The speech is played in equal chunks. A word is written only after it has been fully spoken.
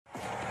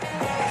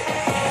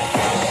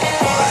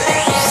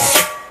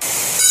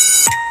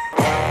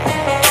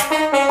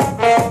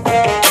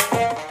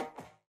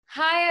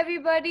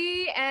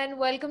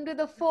welcome to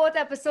the fourth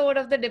episode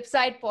of the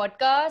Dipside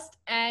podcast.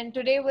 And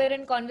today we're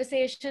in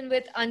conversation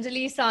with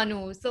Anjali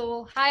Sanu.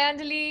 So, hi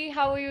Anjali,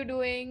 how are you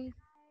doing?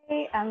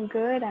 Hey, I'm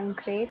good. I'm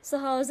great. So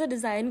how's the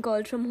design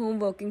call from home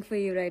working for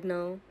you right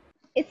now?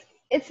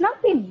 It's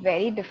not been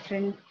very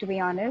different to be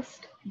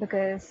honest,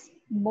 because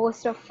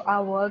most of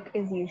our work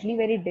is usually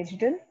very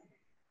digital,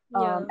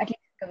 Yeah. at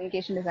least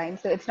communication design.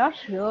 So it's not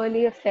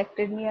really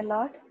affected me a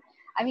lot.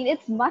 I mean,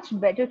 it's much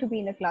better to be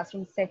in a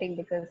classroom setting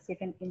because you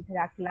can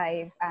interact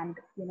live, and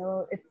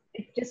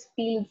it just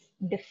feels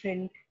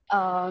different.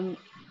 Um,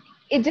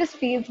 it just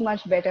feels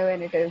much better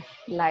when it is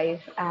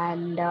live,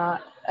 and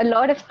a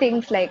lot of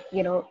things like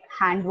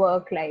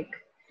handwork, like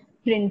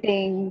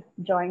printing,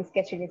 drawing,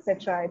 sketching,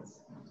 etc.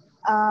 It's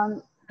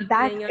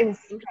that Playing your is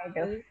time kind of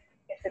travel.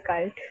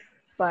 difficult,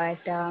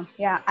 but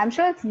yeah, I'm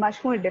sure it's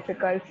much more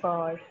difficult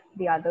for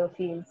the other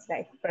fields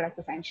like product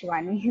design.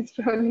 Shivani is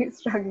probably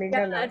struggling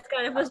Yeah, a lot. it's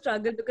kind of a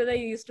struggle because I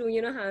used to,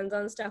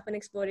 hands-on stuff and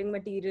exploring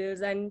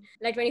materials and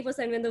like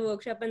 24/7 in the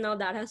workshop, and now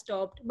that has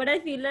stopped. But I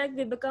feel like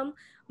we become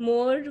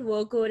more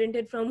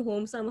work-oriented from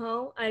home somehow.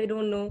 I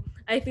don't know.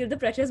 I feel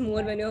the pressure is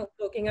more when you're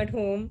working at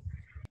home.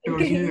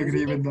 Totally Okay.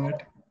 agree with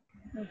that.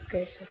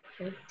 Okay,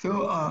 okay. So,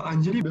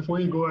 Anjali, before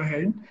you go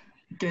ahead,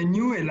 can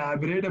you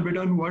elaborate a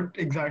bit on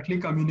what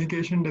exactly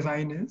communication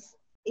design is?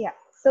 Yeah,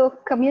 so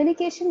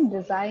communication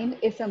design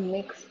is a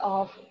mix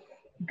of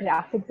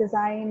graphic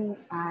design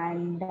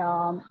and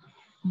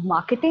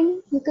marketing,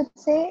 you could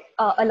say.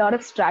 A lot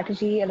of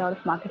strategy, a lot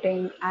of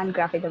marketing, and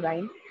graphic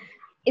design.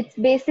 It's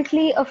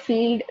basically a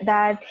field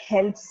that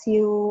helps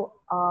you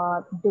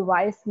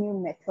devise new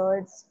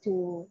methods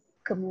to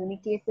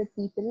communicate with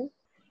people.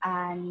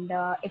 And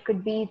it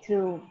could be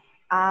through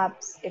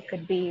apps, it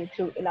could be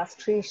through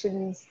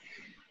illustrations,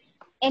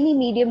 any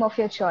medium of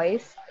your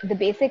choice. The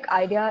basic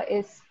idea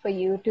is for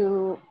you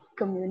to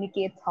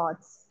communicate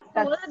thoughts. So what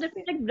That's are the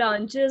different like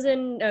branches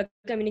in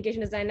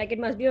communication design? Like it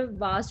must be a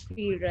vast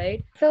field,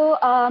 right? so.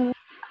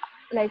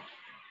 Like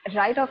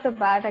right off the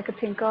bat, I could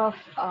think of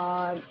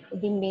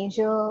the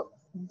major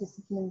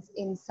disciplines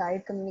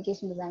inside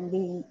communication design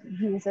being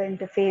user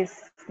interface,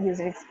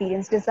 user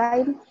experience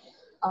design,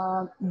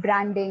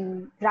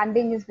 branding.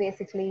 Branding is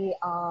basically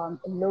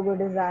logo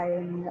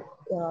design,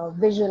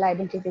 visual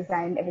identity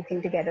design,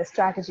 everything together,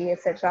 strategy,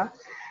 etc.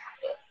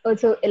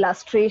 Also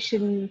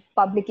illustration,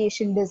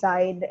 publication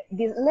design.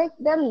 These, like,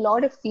 there are a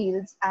lot of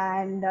fields,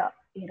 and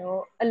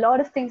a lot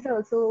of things are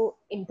also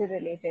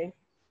interrelated.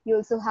 You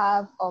also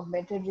have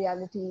augmented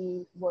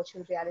reality,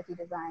 virtual reality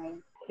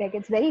design. Like,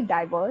 it's very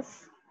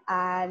diverse,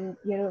 and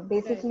Right.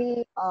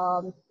 basically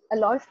a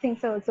lot of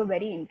things are also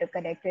very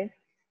interconnected.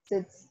 So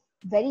it's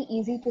very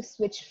easy to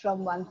switch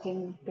from one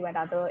thing to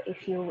another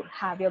if you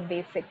have your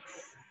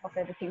basics of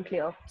everything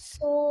clear.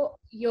 So,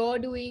 you're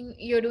doing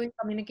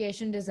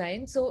communication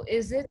design. So,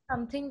 is it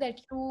something that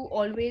you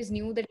always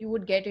knew that you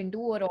would get into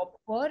or opt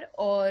for,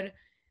 or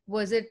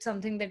was it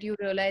something that you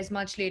realized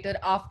much later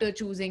after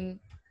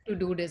choosing to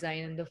do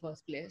design in the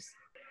first place?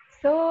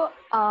 So,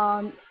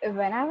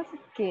 when I was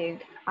a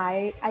kid,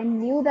 I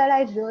knew that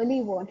I really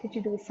wanted to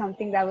do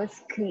something that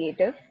was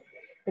creative,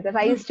 because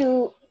I used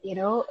to,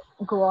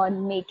 go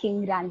on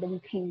making random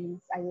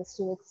things. I used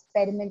to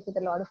experiment with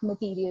a lot of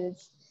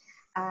materials,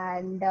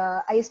 and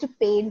I used to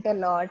paint a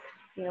lot.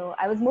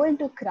 I was more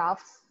into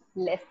crafts,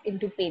 less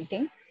into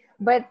painting,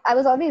 but I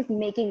was always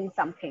making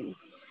something.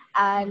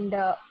 And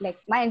like,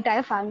 my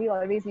entire family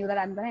always knew that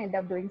I'm going to end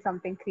up doing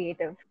something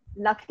creative.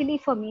 Luckily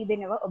for me, they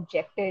never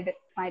objected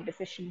my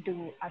decision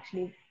to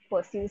actually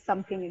pursue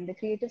something in the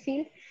creative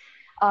field.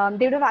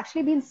 They would have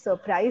actually been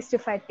surprised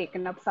if I'd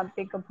taken up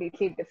something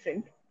completely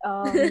different.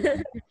 But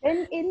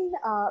then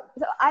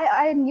so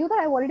I knew that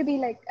I wanted to be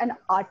like an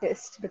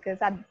artist, because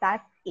at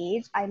that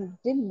age I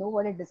didn't know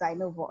what a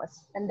designer was,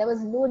 and there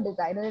was no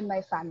designer in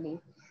my family.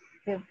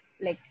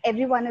 Like,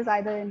 everyone is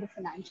either in the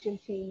financial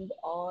field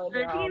or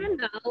I think even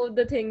now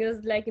the thing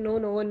is like, no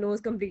one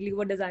knows completely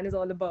what design is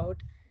all about.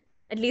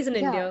 At least in yeah.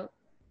 India.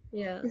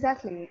 Yeah.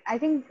 Exactly. I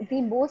think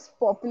the most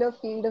popular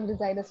field of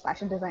design is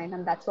fashion design,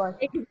 and that's what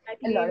a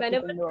Exactly. lot of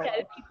Whenever people know I tell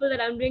about. people that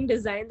I'm doing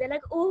design, they're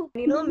like, "Oh,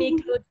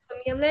 make clothes for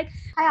me." I'm like,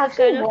 I "What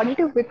actually kind of?" wanted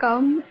to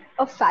become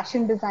a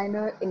fashion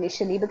designer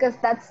initially, because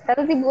that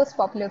is the most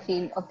popular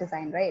field of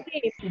design, right?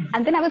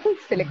 And then I was in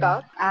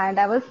Silica, and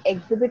I was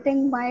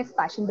exhibiting my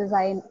fashion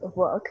design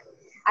work.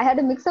 I had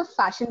a mix of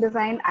fashion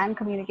design and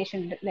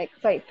communication, like,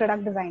 sorry,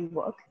 product design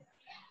work.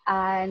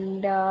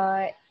 And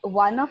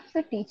one of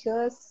the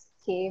teachers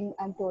came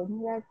and told me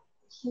that,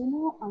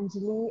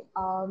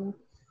 Anjali,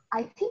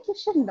 I think you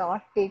should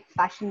not take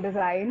fashion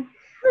design.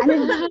 And it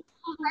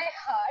broke my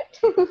heart.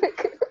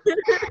 Because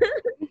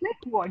I was like,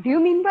 what do you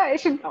mean by I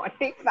should not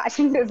take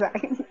fashion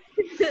design?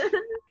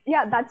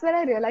 Yeah, that's when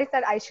I realized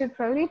that I should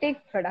probably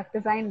take product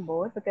design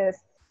more, because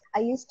I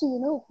used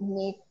to,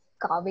 make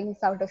carvings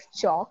out of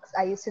chalks.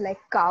 I used to like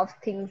carve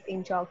things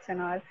in chalks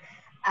and all. Wow.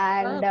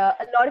 And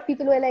a lot of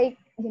people were like,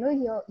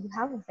 you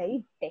have a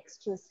very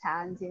dexterous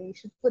hands. You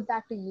should put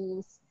that to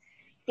use.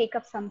 Take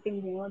up something,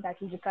 that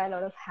will require a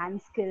lot of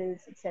hand skills,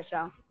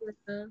 etc.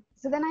 Uh,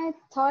 So then I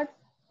thought,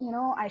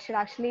 I should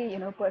actually,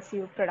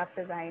 pursue product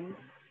design.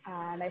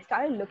 And I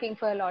started looking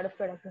for a lot of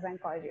product design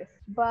colleges.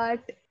 But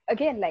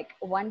again, like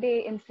one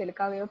day in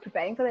Silica, we were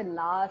preparing for the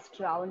last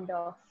round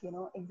of,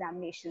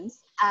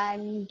 examinations.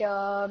 And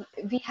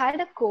we had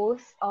a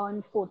course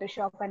on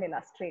Photoshop and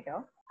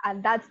Illustrator.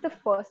 And that's the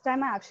first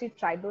time I actually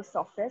tried those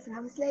softwares. And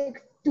I was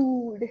like,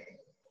 dude,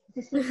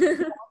 this is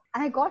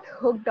and I got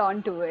hooked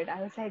onto it.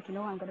 I was like,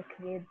 I'm going to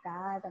create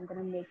that. I'm going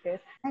to make this.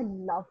 I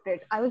loved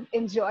it. I was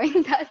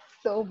enjoying that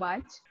so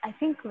much. I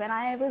think when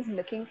I was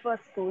looking for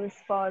schools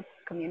for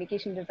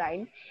communication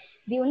design,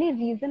 the only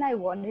reason I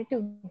wanted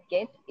to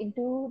get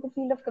into the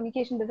field of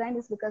communication design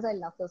is because I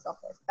love those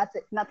softwares. That's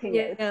it, nothing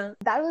else. Yeah.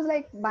 That was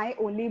like my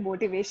only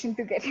motivation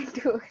to get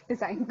into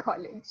design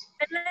college.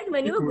 And like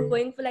when you were Cool.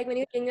 going for like when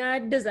you're looking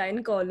at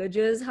design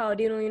colleges, how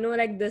do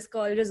like this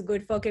college is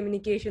good for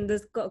communication,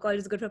 this college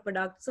is good for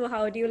product. So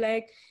how do you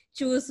like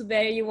choose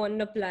where you want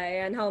to apply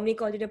and how many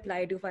colleges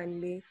apply to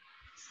finally?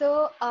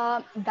 So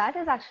that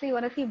is actually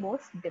one of the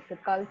most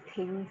difficult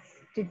things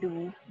to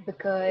do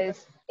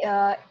because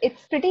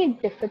it's pretty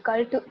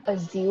difficult to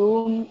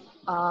assume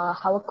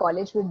how a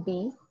college would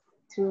be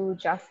through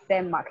just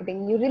their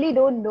marketing. You really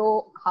don't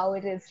know how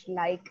it is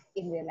like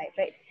in real life,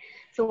 right?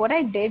 So what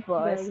I did Yeah,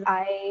 was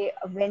I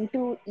went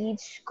to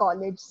each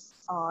college's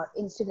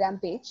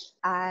Instagram page,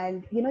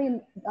 and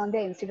on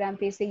their Instagram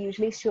page they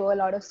usually show a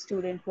lot of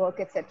student work,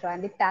 etc.,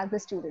 and they tag the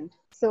student.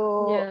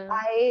 So yeah.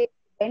 I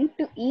went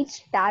to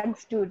each tag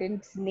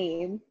student's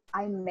name.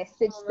 I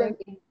messaged Oh them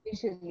my,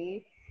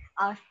 individually,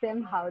 asked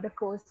them how the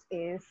course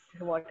is,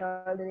 what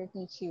all do they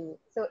teach you.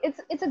 So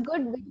it's a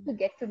good way to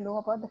get to know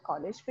about the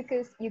college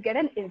because you get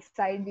an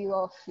inside view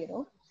of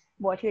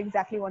what you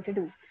exactly want to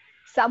do.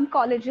 Some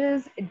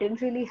colleges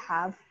didn't really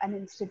have an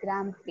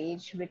Instagram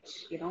page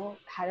which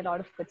had a lot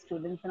of good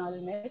students and all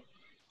in it.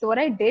 So what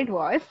I did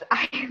was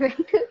I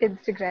went to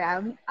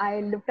Instagram.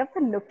 I looked up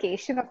the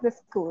location of the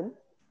school,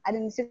 and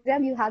in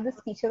Instagram you have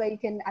this feature where you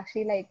can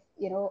actually like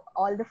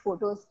all the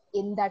photos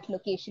in that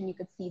location you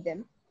could see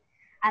them.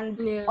 And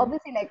yeah.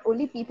 obviously like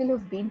only people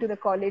who've been to the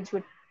college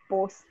would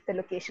post the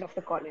location of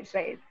the college,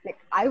 right? Like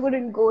I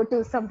wouldn't go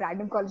to some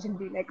random college and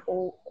be like,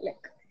 oh,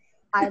 like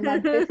I'm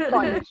at this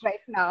college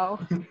right now.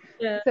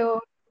 Yeah. So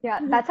yeah,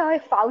 that's how I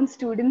found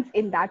students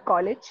in that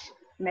college,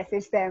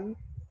 message them,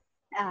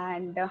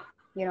 and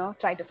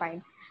try to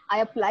find. I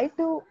applied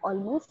to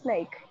almost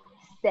like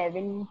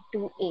 7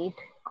 to 8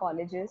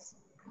 colleges,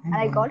 Oh, and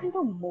I wow. got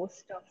into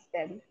most of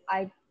them.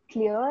 I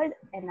cleared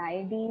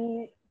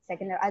NID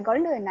second. I got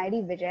into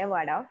NID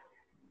Vijayawada,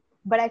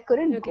 but I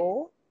couldn't Okay.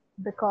 go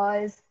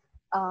because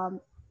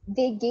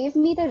they gave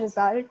me the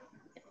result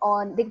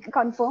on. They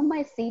confirmed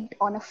my seat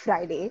on a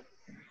Friday,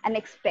 and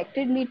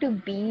expected me to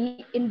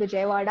be in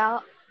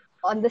Vijayawada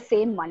on the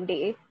same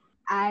Monday.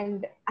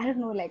 And I don't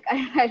know, like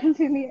I don't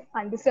really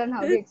understand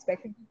how they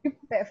expected me to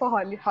prepare for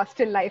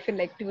hostel life in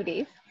like 2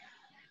 days.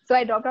 So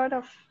I dropped out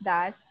of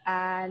that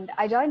and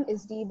I joined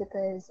ISD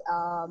because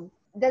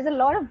there's a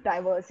lot of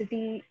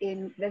diversity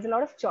there's a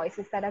lot of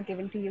choices that are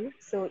given to you.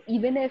 So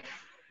even if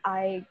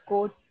I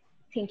go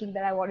thinking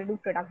that I want to do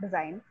product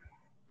design,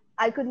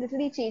 I could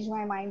literally change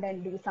my mind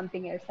and do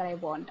something else that I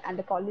want. And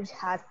the college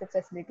has the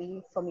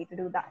facility for me to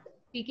do that.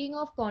 Speaking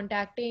of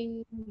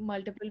contacting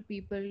multiple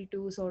people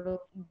to sort of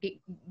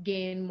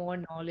gain more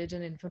knowledge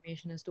and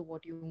information as to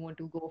what you want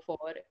to go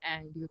for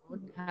and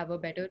have a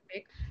better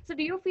pick. So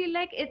do you feel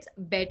like it's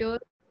better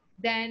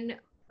than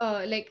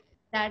like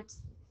that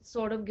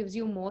sort of gives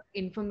you more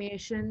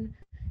information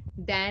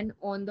than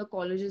on the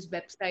college's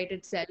website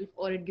itself,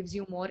 or it gives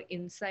you more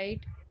insight,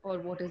 or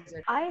what is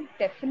it? I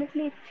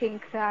definitely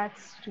think that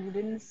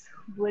students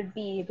would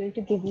be able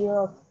to give you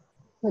a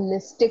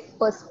holistic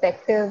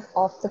perspective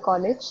of the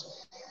college.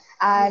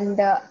 And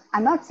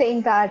I'm not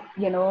saying that,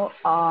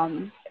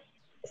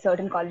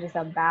 certain colleges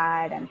are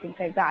bad and things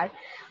like that,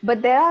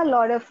 but there are a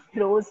lot of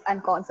pros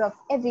and cons of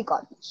every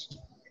college.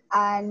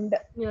 And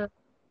Yeah.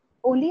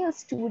 only a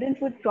student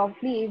would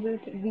probably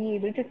be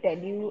able to tell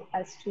you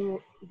as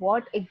to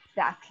what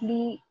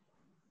exactly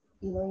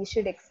you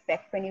should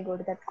expect when you go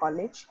to that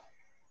college.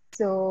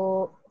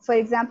 So, for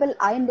example,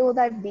 I know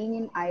that being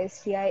in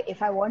ISTI,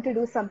 if I want to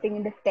do something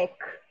in the tech,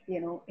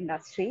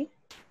 industry,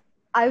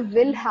 I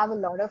will have a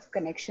lot of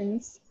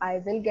connections.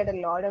 I will get a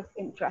lot of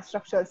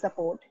infrastructural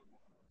support,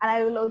 and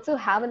I will also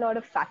have a lot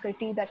of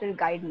faculty that will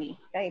guide me,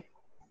 right?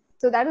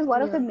 So that is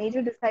one of Yeah. the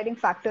major deciding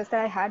factors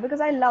that I had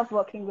because I love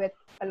working with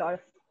a lot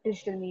of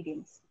digital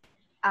mediums.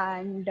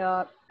 And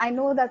I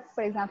know that,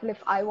 for example,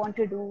 if I want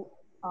to do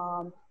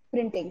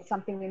printing,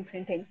 something in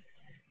printing,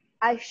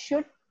 I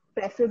should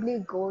preferably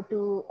go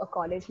to a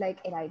college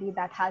like NID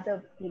that has a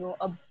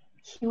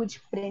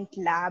huge print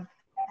lab.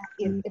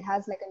 It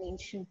has like an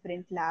ancient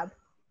print lab,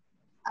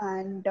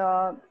 and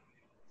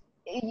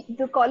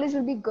the college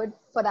will be good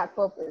for that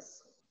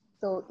purpose.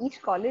 So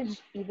each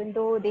college, even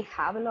though they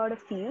have a lot of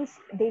fields,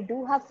 they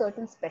do have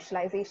certain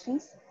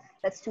specializations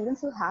that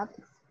students who have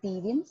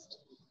experienced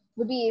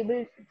would be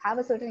able have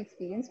a certain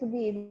experience would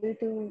be able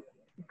to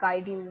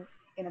guide you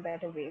in a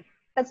better way.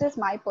 That's just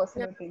my Yeah.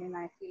 personal opinion.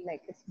 I feel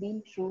like it's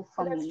been true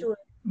for That's me. true.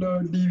 Now,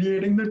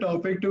 deviating the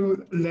topic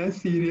to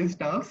less serious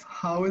stuff,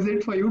 how is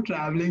it for you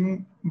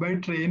traveling by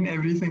train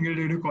every single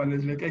day to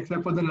college, like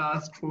except for the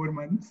last 4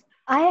 months?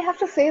 I have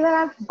to say that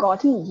I've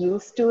gotten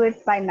used to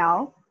it by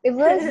now. It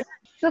was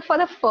so for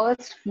the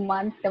first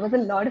month, there was a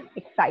lot of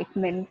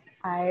excitement.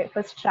 I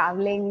was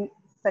traveling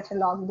such a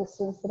long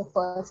distance for the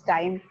first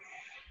time.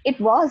 It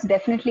was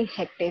definitely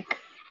hectic.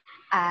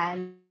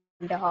 And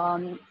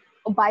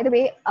by the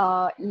way,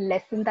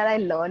 lesson that I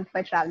learned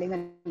by traveling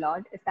a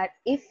lot is that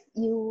if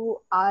you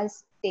are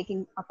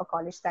taking up a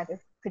college that is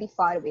pretty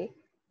far away,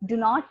 do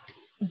not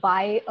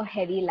buy a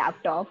heavy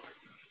laptop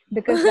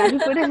because that will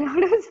put a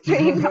lot of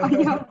strain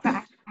on your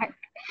back.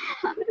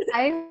 For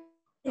the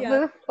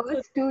Yeah.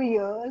 first 2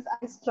 years,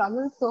 I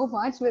struggled so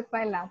much with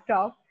my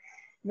laptop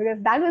because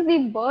that was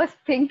the worst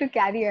thing to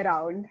carry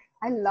around.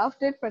 I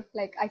loved it, but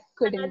like I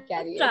couldn't The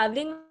carry it.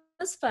 traveling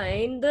was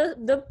fine.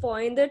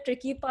 The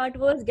tricky part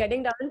was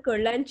getting down in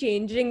Kurla and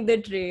changing the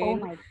Oh train.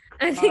 my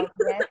I God, think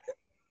yes.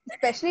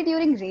 Especially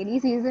during rainy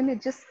season,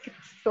 it just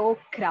gets so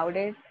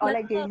crowded, or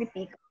like yeah, during the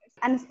peak hours.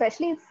 And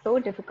especially it's so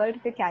difficult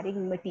if you're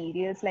carrying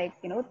materials like,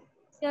 yeah,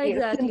 flimsy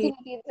exactly.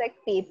 materials like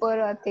paper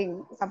or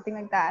thing, something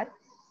like that.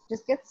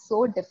 Just gets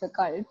so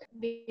difficult.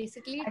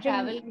 Basically, I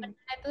travel think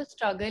करना है तो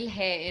struggle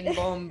है in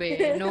Bombay,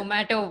 no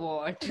matter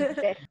what.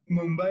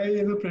 Mumbai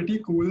is a pretty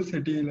cool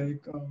city.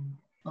 Like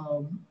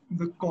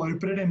the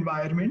corporate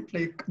environment,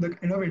 like the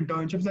kind of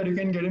internships that you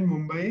can get in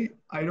Mumbai,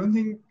 I don't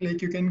think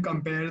like you can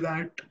compare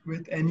that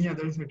with any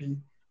other city.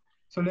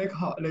 So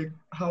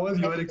how has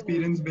your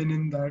experience definitely. been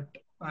in that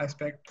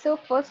aspect? So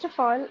first of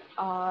all,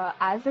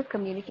 as a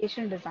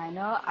communication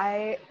designer,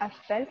 I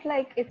felt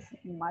like it's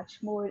much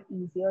more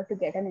easier to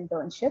get an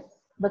internship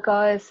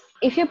because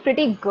if you're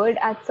pretty good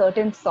at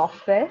certain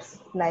softwares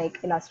like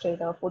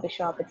Illustrator,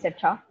 Photoshop,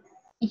 etc.,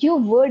 you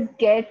would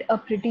get a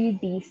pretty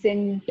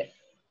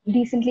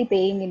decently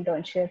paying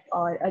internship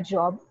or a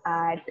job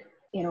at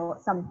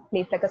some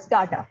place like a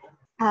startup.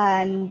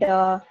 And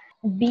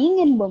being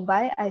in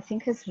Mumbai, I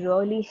think has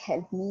really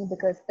helped me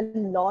because a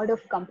lot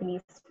of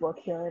companies work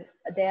here.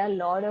 There are a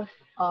lot of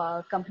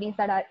companies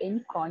that are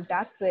in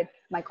contact with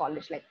my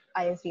college, like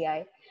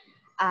ISDI,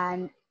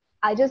 and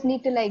I just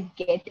need to like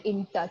get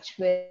in touch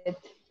with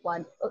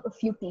a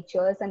few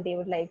teachers, and they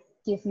would like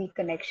give me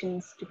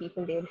connections to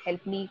people. They would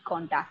help me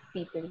contact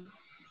people.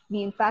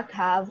 We in fact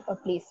have a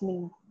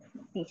placement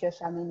teacher,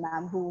 Shami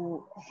ma'am,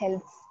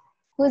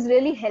 who's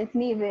really helped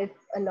me with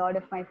a lot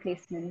of my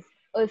placements.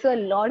 Also,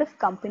 a lot of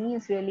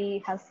companies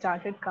really have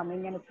started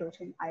coming and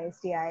approaching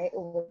ISDI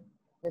over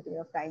the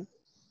period of time,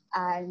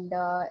 and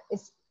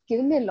it's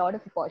given me a lot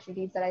of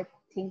opportunities that I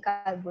think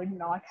I would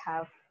not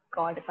have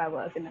got if I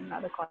was in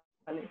another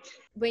college.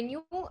 When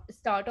you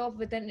start off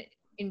with an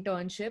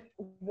internship,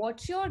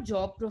 what's your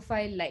job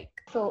profile like?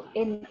 So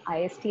in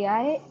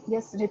ISTI,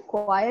 you're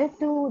required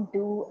to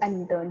do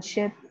an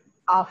internship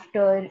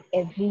after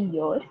every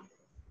year.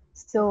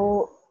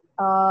 So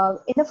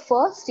in the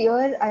first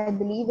year, I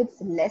believe it's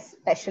less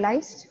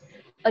specialized.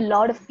 A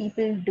lot of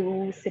people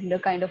do similar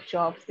kind of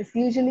jobs. It's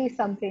usually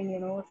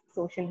something,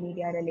 social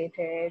media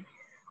related,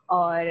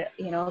 or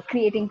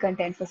creating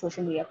content for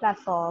social media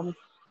platforms,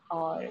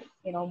 or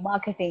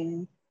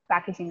marketing,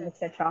 packaging,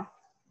 etc.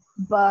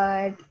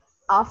 But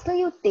after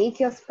you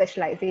take your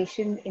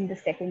specialization in the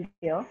second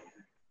year,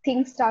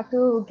 things start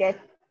to get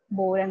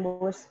more and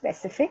more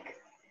specific,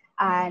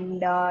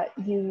 and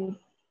you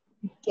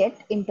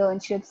get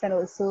internships and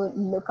also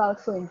look out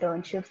for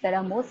internships that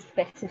are more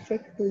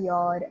specific to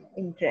your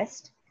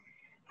interest.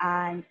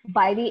 And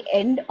by the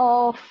end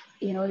of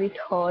the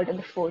third and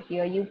the fourth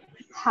year, you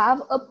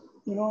have a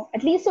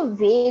at least a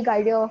vague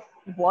idea of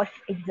what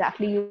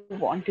exactly you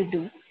want to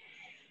do,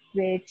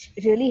 which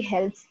really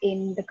helps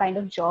in the kind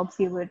of jobs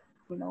you would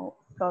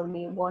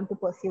probably want to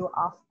pursue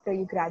after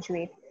you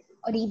graduate,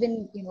 or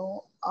even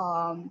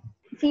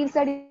fields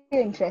that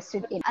you're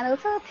interested in. And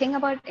also the thing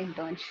about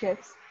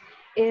internships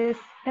is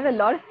that a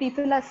lot of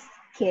people are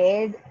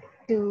scared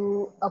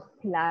to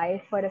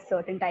apply for a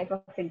certain type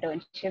of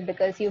internship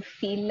because you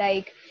feel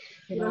like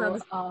You don't have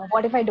the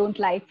what if I don't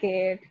like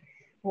it,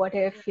 what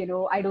if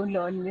I don't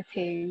learn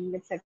anything,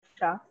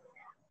 etc.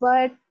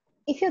 But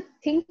if you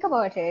think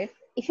about it,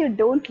 if you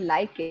don't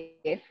like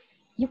it,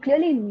 you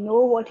clearly know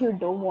what you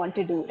don't want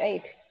to do,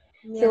 right?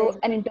 So yeah,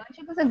 an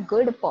internship is a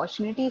good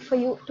opportunity for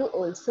you to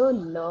also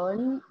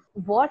learn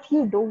what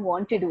you don't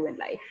want to do in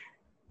life.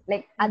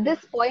 Like at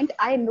this point,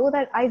 I know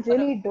that I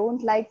really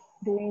don't like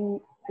doing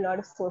a lot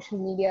of social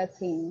media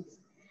things.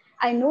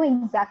 I know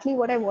exactly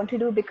what I want to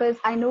do because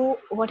I know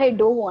what I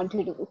don't want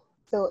to do.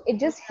 So it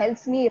just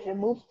helps me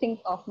remove things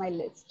off my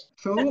list.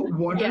 So,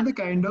 what are Yeah. the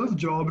kind of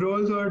job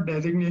roles or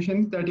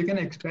designations that you can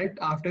expect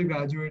after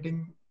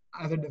graduating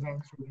as a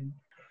design student?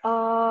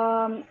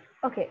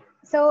 Okay,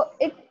 so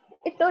it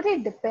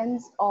totally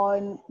depends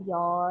on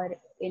your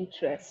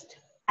interest,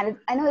 and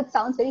I know it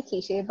sounds very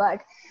cliche,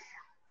 but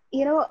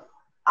you know,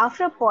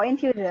 after a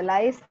point you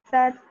realize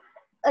that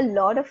a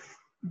lot of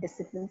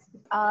disciplines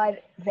are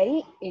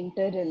very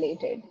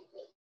interrelated.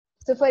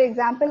 So, for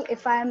example,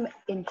 if I'm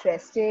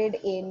interested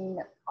in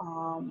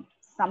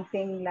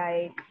something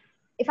like,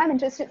 if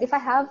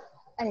I have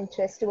an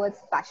interest towards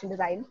fashion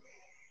design,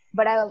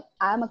 but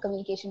I'm a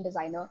communication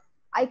designer,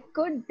 I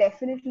could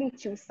definitely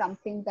choose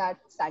something that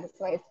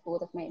satisfies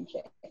both of my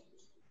interests.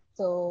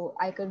 So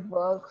I could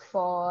work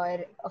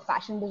for a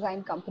fashion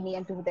design company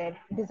and do their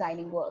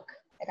designing work.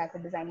 Like I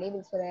could design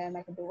labels for them,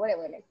 I could do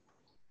whatever. Like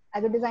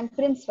I could design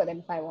prints for them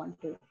if I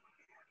want to.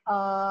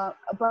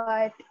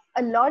 But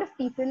a lot of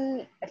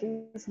people, at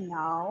least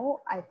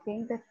now, I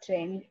think the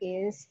trend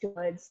is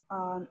towards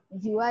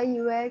UI,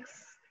 UX,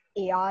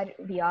 AR,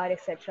 VR,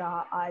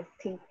 etc. are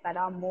things that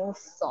are more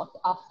sought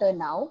after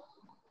now,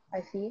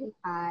 I feel.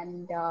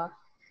 And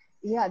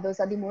yeah, those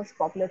are the most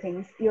popular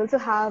things. You also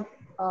have,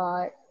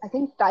 I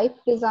think, type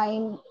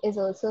design is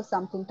also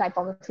something,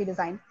 typography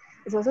design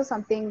is also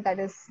something that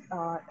is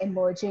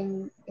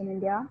emerging in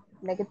India.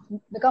 Like it's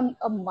become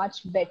a much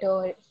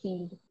better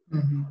field.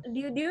 Mm-hmm.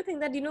 Do you think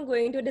that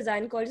going to a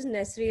design college is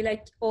necessary,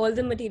 like all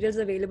the materials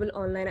available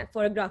online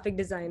for a graphic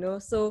designer,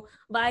 so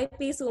why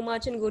pay so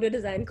much and go to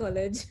design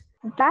college?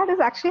 That is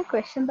actually a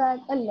question that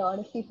a lot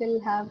of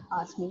people have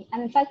asked me.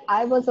 And in fact,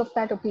 I was of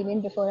that opinion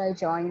before I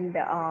joined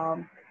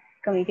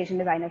communication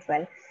design as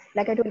well.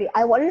 Like I told you,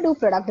 I wanted to do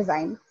product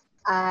design.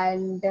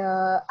 And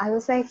I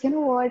was like, you know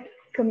what,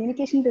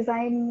 communication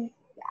design,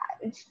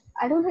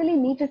 I don't really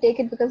need to take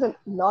it because a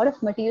lot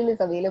of material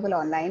is available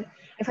online.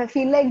 If I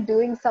feel like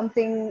doing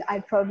something,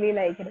 I'd probably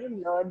like,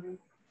 learn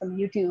from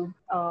YouTube.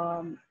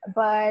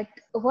 But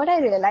what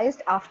I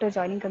realized after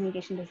joining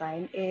communication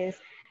design is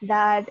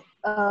that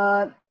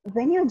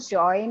when you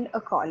join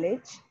a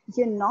college,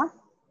 you're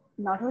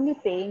not only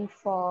paying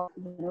for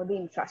the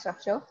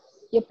infrastructure,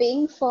 you're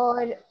paying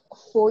for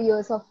 4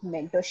 years of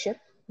mentorship,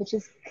 which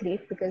is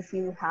great because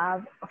you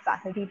have a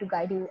faculty to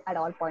guide you at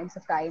all points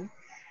of time.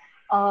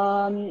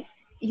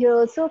 You're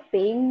also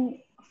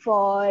paying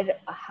for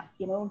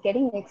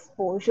getting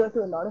exposure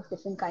to a lot of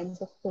different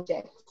kinds of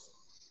projects.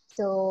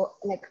 So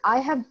like I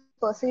have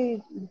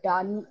personally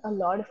done a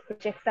lot of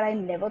projects that I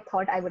never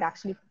thought I would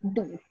actually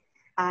do,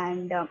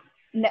 and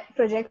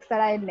projects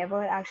that I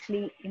never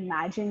actually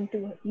imagined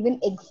to even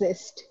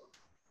exist.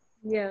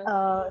 Yeah.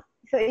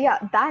 So yeah,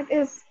 that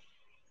is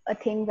a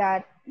thing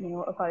that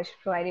a college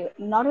should provide you.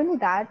 Not only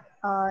that,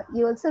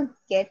 you also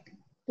get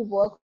to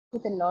work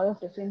with a lot of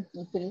different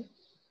people.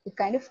 It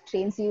kind of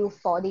trains you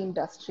for the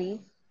industry.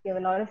 You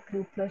have a lot of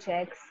group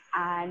projects,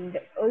 and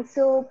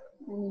also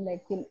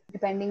like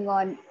depending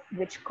on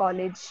which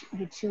college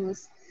you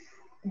choose,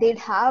 they'd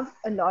have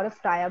a lot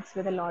of tie-ups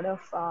with a lot of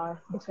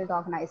different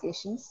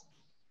organizations,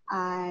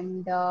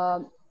 and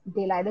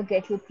they'll either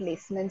get you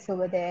placements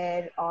over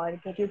there or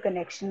get you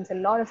connections, a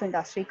lot of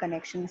industry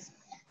connections.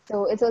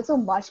 So it's also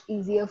much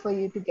easier for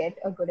you to get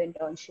a good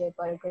internship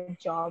or a good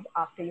job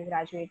after you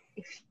graduate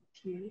if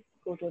you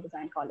go to a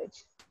design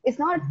college. It's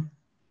not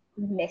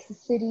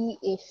necessary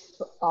if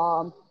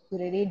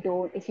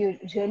if you're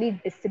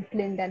really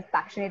disciplined and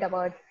passionate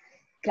about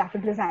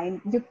graphic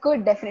design. You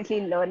could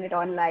definitely learn it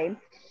online,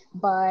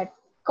 but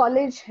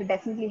college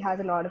definitely has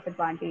a lot of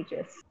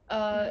advantages.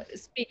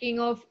 Speaking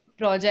of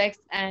projects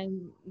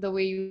and the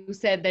way you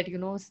said that,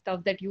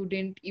 stuff that you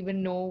didn't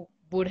even know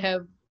would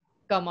have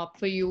come up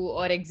for you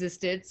or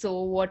existed.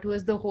 So, what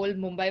was the whole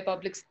Mumbai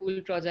Public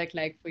School project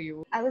like for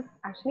you? I was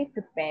actually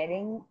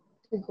preparing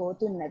to go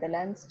to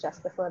Netherlands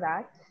just before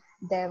that.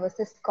 There was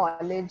this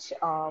college,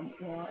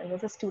 it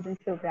was a student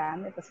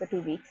program. It was for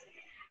 2 weeks.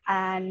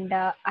 And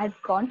I'd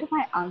gone to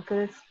my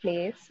uncle's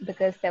place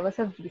because there was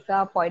a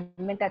visa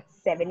appointment at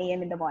 7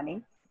 a.m. in the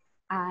morning.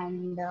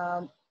 And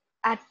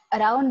at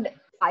around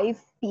 5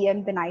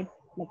 p.m. the night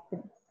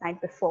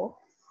before,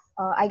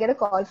 I get a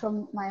call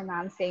from my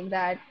mom saying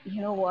that,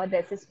 you know what,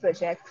 there's this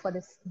project for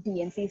this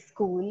DNC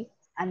school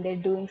and they're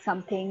doing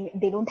something.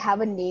 They don't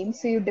have a name,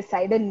 so you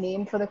decide a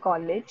name for the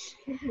college,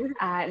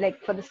 like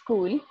for the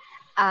school,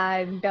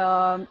 and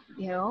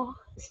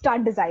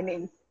start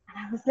designing. And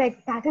I was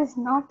like, that is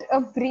not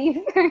a brief.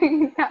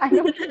 I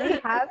don't really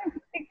have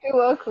anything to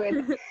work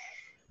with.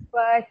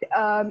 But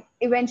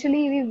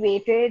eventually we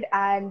waited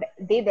and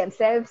they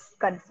themselves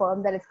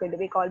confirmed that it's going to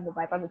be called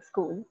Mumbai Public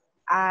School.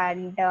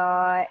 And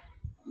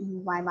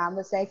my mom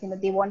was like,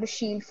 they want a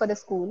shield for the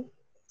school.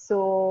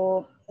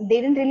 So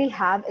they didn't really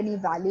have any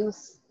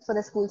values for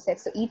the school set.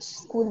 So each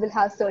school will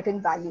have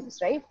certain values,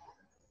 right?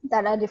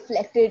 That are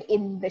reflected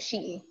in the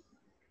shield.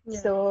 Yeah.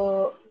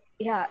 So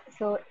yeah,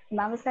 so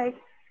mom was like,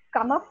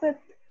 come up with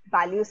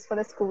values for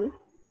the school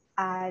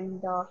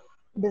and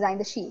design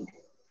the shield.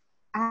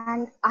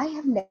 And I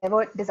have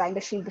never designed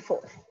a shield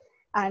before.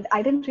 And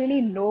I didn't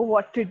really know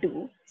what to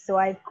do. So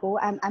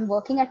I'm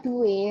working at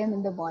 2 a.m.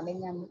 in the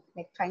morning. I'm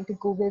like trying to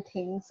Google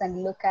things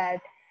and look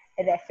at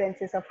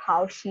references of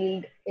how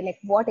shield, like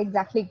what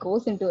exactly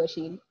goes into a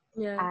shield.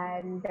 Yeah.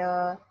 And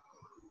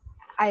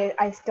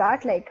I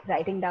start like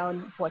writing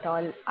down what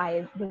all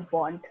I would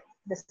want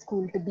the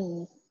school to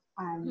be.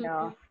 And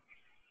Mhm.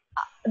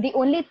 the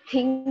only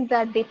thing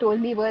that they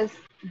told me was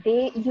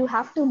you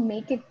have to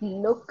make it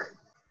look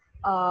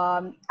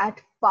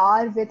at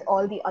par with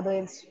all the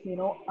other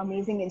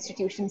amazing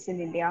institutions in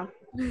India.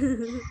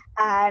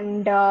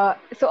 And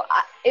so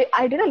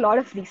I did a lot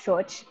of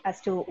research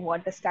as to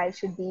what the style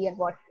should be and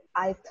what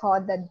I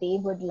thought that they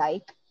would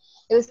like.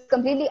 It was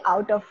completely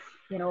out of,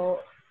 you know,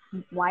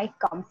 my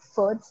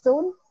comfort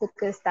zone,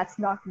 because that's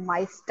not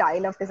my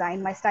style of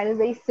design. My style is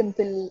very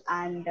simple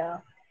and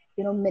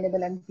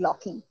minimal and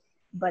blocky.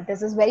 But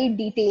this is very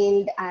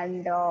detailed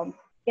and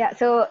yeah.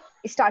 So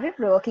I started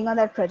working on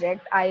that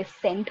project. I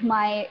sent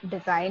my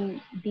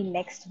design the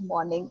next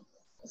morning.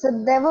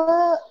 So there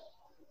were,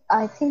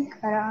 I think,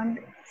 around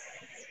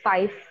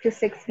 5 to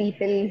 6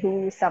 people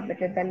who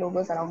submitted their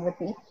logos along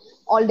with me,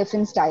 all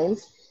different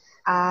styles,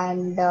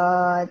 and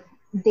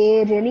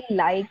they really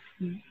liked,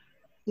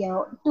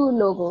 two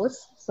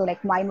logos. So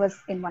like mine was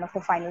in one of the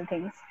final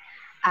things,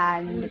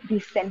 and we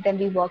sent them.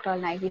 We worked all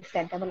night. We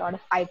sent them a lot of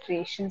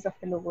iterations of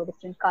the logo,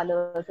 different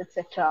colors,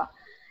 etc.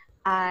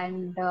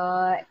 And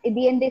in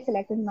the end, they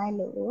selected my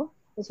logo,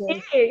 which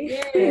was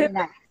Yay. really Yay.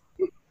 nice.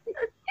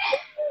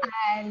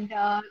 And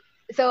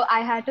so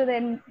I had to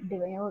then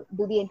do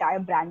the entire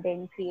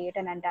branding, create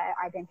an entire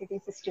identity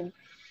system.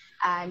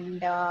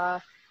 And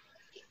Indu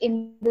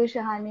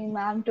Shahani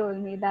ma'am told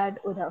me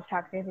that Uddhav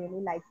Thackeray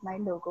really liked my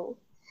logo,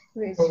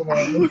 which Oh, wow.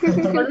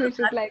 which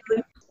was like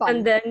And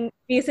fun. then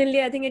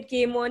recently, I think it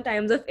came on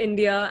Times of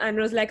India and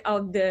was like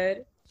out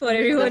there for It was the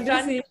everyone to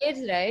front see.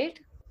 page, right?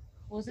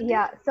 Wasn't it?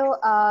 Yeah. So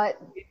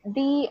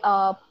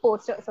the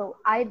poster. So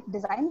I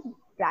designed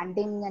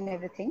branding and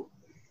everything,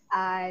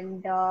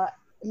 and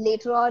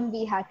later on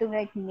we had to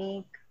like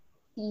make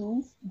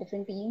teams,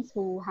 different teams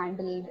who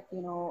handled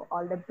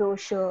all the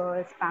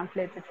brochures,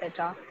 pamphlets,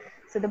 etc.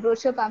 So the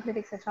brochure, pamphlet,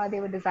 etc. They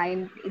were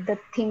designed. The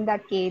thing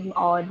that came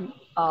on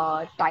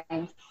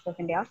Times of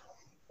India,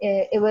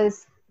 it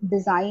was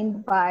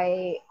designed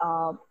by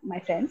my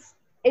friends.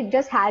 It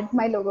just had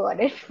my logo on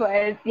it,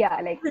 but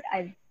yeah, like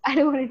I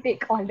don't want to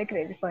take all the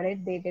credit for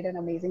it. They did an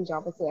amazing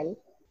job as well.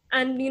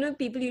 And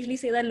people usually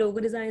say that logo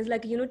design is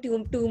like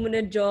 2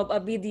 minute job,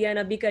 abhi diya and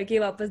abhi karke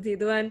wapas de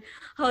do. And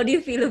how do you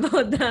feel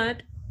about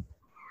that?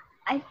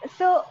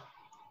 So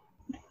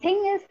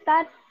thing is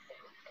that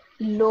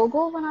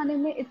logo बनाने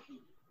में it's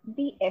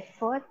the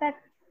effort that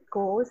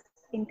goes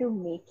into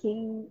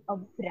making a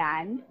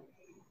brand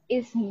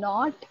is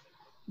not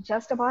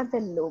just about the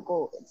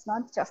logo. It's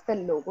not just the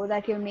logo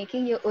that you're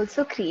making. You're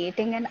also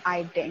creating an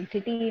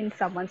identity in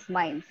someone's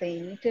mind. So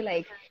you need to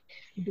like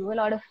do a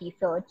lot of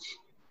research,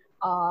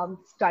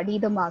 study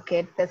the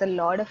market. There's a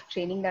lot of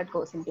training that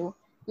goes into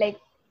like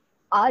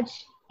Aj,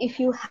 if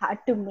you had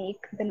to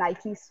make the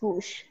Nike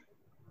swoosh,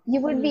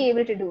 you would be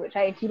able to do it,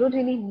 right? You don't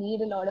really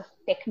need a lot of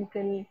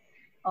technical,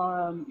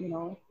 um, you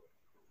know,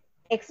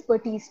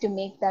 expertise to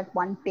make that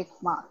one tick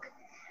mark.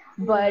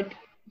 But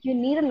you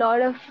need a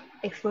lot of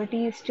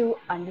expertise to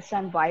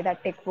understand why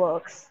that tick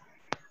works,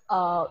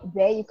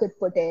 where you could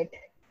put it,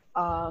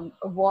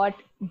 what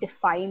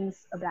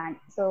defines a brand.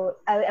 So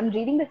I'm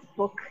reading this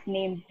book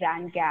named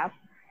Brand Gap,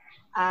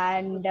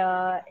 and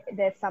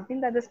there's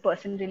something that this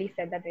person really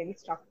said that really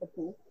struck with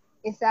me,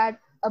 is that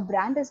a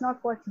brand is not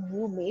what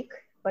you make,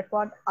 but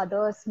what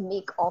others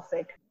make of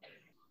it.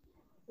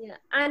 Yeah,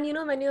 and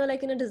when you're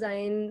like in the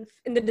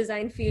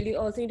design field, you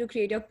also need to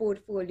create your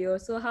portfolio.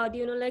 So how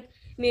do like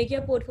make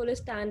your portfolio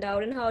stand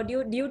out, and how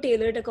do you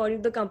tailor it according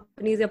to the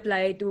companies you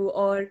apply to,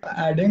 or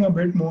Adding a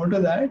bit more to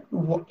that,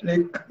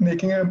 like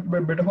making a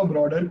bit of a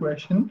broader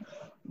question,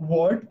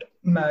 what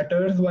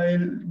matters while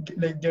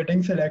like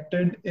getting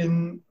selected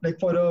in like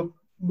for a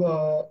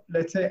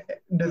let's say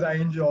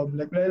design job,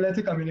 like let's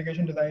say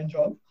communication design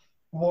job.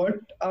 What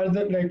are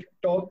the like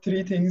top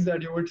three things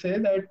that you would say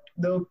that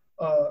the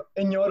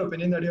in your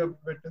opinion that you have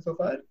witnessed so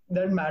far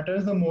that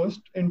matters the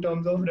most in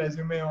terms of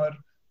resume or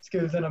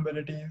skills and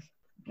abilities?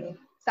 Yeah.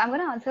 So I'm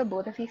going to answer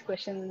both of these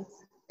questions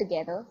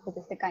together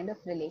because they're kind of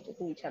related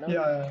to each other.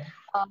 Yeah.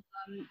 Um,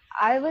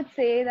 I would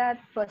say that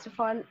first of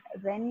all,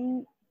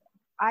 when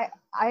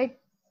I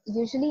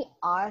usually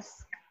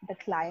ask the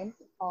client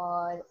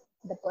or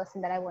the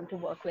person that I want to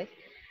work with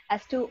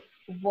as to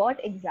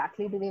what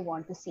exactly do they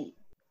want to see.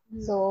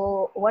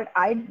 So what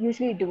I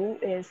usually do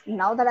is,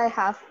 now that I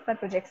have my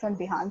projects on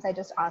Behance, I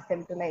just ask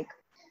them to like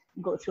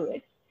go through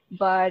it.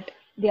 But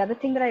the other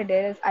thing that I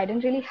did is I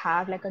didn't really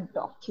have like a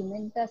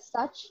document as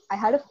such. I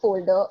had a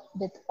folder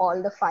with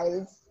all the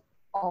files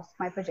of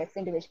my projects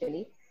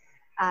individually.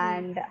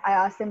 And I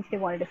asked them if they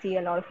wanted to see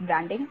a lot of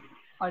branding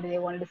or do they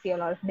wanted to see a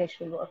lot of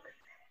digital work.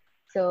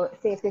 So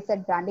say if they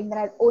said branding, then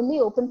I'd only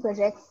open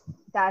projects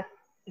that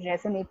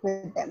resonate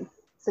with them.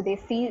 So they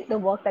see the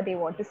work that they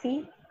want to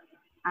see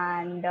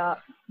and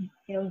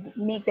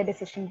make the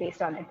decision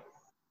based on it.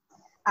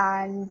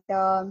 And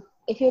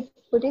if you're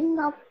putting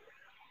up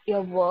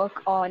your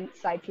work on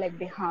sites like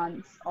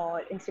Behance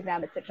or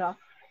Instagram, etc.,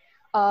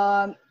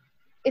 um,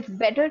 it's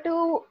better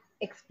to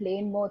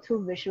explain more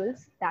through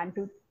visuals than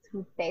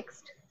through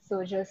text.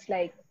 So just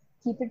like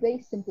keep it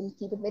very simple,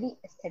 keep it very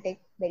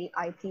aesthetic, very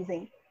eye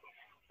pleasing.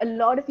 A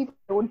lot of people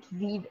don't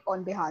read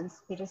on Behance.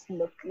 They just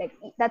look like,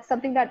 that's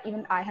something that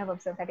even I have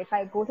observed, that if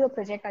I go to a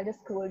project, I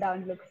just scroll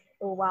down, look,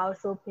 oh wow,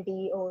 so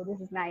pretty, oh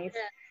this is nice,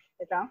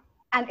 etc.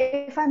 And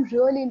if I'm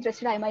really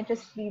interested, I might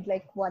just read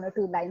like one or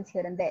two lines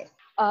here and there.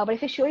 But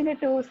if you're showing it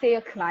to, say,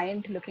 a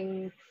client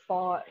looking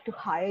for to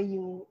hire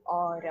you,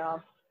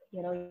 or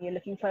you're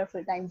looking for a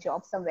full-time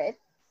job somewhere,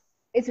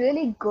 it's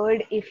really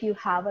good if you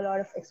have a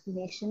lot of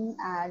explanation,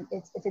 and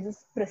it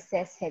is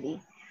process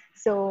heavy.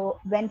 So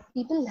when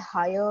people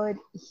hire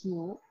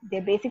you,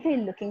 they're basically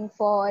looking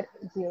for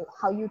you,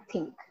 how you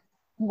think,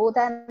 more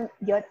than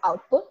your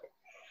output.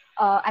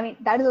 I mean,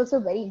 that is also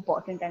very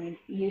important. I mean,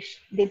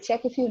 they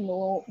check if you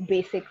know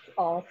basics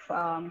of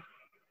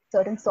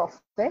certain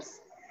softwares,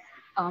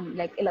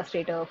 like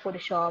Illustrator,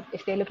 Photoshop.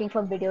 If they're looking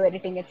for video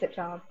editing,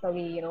 etc.,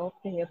 probably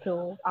Premiere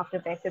Pro, After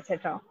Effects,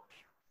 etc.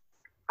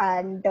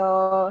 And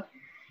they'll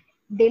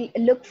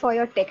look for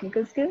your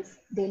technical skills.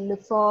 They'll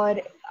look for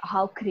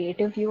how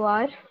creative you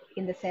are,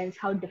 in the sense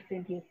how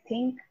different you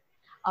think.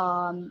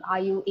 Are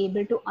you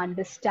able to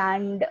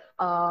understand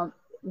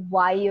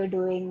why you're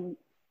doing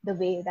the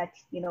way that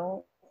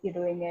you're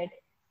doing it?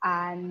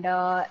 And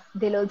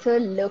they'll also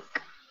look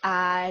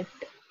at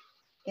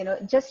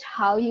just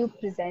how you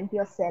present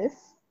yourself.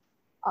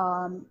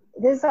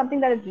 This is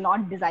something that is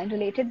not design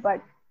related,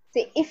 but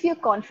say if you're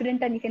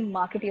confident and you can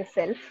market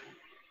yourself,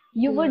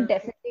 you would Yeah.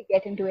 definitely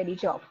get into any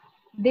job.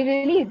 They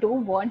really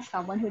don't want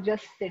someone who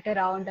just sit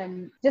around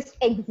and just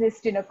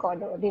exist in a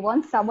corner. They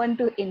want someone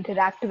to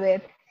interact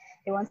with.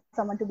 They want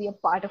someone to be a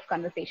part of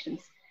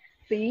conversations.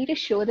 So you need to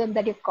show them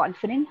that you're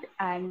confident,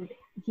 and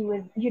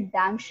you're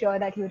damn sure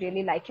that you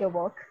really like your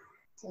work.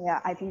 So yeah,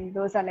 I think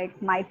those are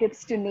like my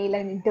tips to nail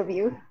an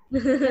interview.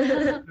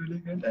 Really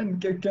good.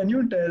 And can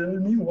you tell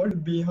me what is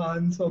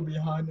Behance or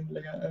Behan is?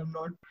 Like, I'm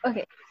not.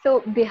 Okay,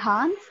 so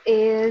Behance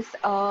is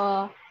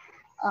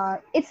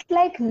it's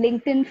like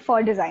LinkedIn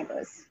for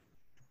designers.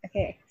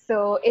 Okay,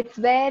 so it's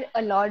where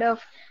a lot of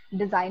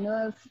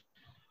designers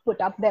put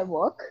up their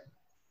work.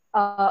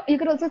 You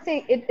could also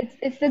say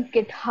it's the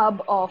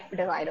GitHub of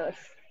designers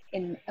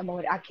in a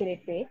more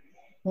accurate way.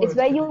 Oh, It's it's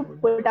where pretty you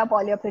cool. put up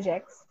all your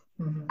projects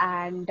Mm-hmm.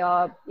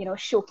 and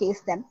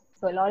showcase them.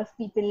 So a lot of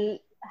people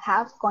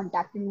have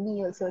contacted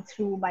me also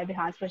through my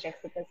Behance projects,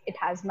 because it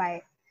has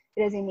my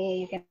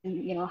resume. You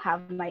can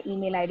have my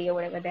email ID or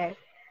whatever there.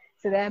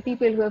 So there are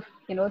people who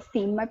have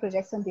seen my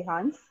projects on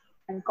Behance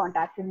and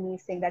contacted me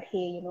saying that,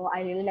 hey,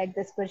 I really like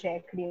this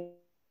project. Could you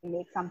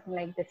make something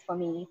like this for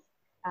me?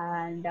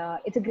 And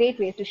it's a great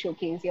way to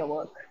showcase your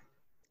work.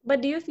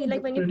 But do you feel Oh,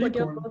 like that's when you pretty put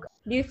your cool. work,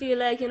 do you feel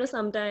like,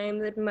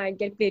 sometimes it might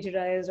get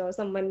plagiarized or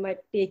someone might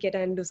take it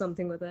and do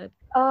something with it?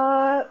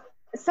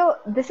 So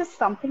this is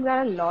something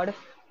that a lot of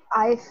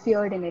I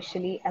feared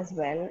initially as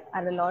well,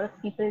 and a lot of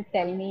people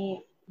tell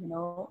me,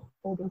 oh,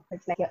 don't put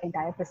like your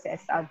entire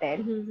process out there.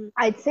 Mm-hmm.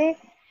 I'd say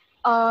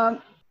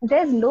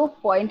there's no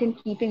point in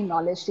keeping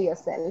knowledge to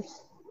yourself.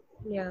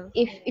 Yeah.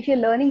 If you're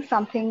learning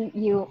something,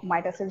 you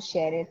might as well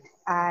share it.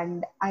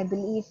 And I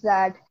believe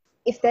that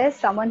if there's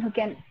someone who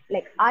can,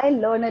 like, I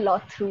learn a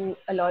lot through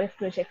a lot of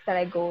projects that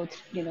I go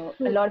through, a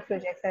Hmm. lot of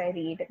projects that I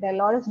read. There are a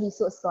lot of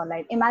resources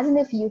online. Imagine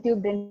if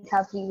YouTube didn't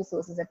have free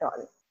resources at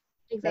all.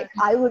 Like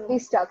I Exactly. would be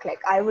stuck.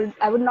 Like I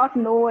would not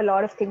know a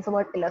lot of things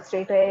about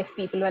Illustrator if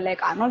people were like,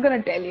 I'm not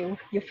gonna tell you.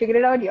 You figure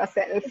it out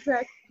yourself.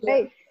 Exactly. Yeah.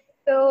 Right.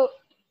 So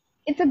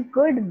it's a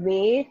good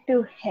way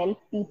to help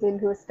people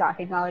who are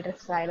starting out as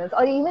designers,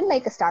 or even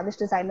like established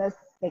designers.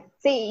 Like,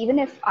 say, even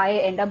if I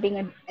end up being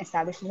an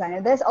established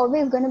designer, there's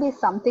always going to be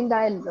something that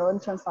I learn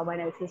from someone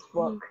else's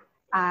work. Mhm.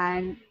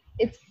 And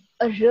it's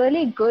a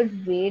really good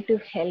way to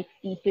help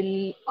people,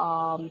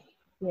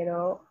 you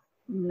know,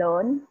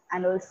 learn,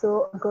 and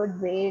also a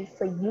good way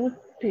for you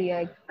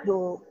to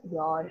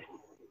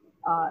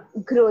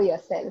grow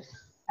yourself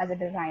as a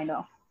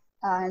designer.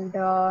 And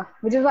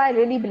which is why I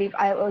really believe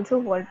I'm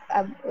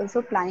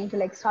also planning to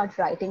like start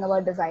writing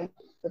about design,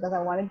 because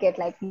I want to get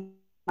like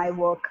my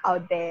work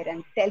out there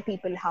and tell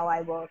people how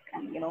I work,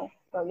 and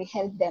probably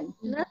help them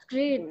That's do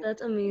great. it.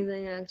 That's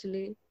amazing,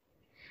 actually.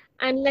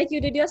 And like you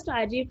did your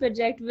strategy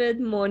project with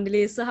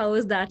Mondelez, so how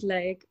was that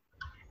like?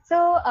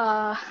 So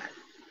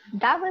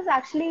that was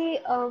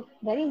actually a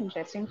very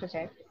interesting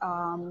project.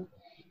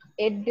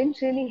 It didn't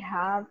really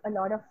have a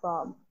lot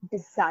of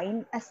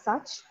design as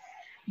such,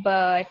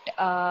 but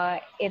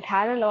it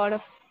had a lot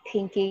of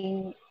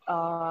thinking,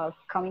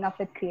 coming up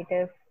with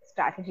creative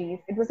strategies.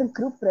 It was a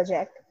group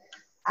project,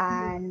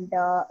 Mhm. and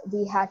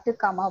we had to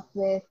come up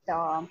with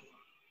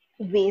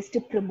ways to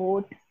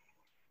promote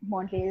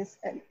Mondelez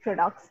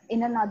products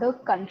in another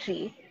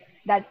country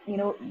that we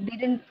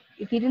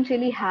didn't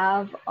really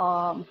have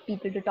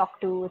people to talk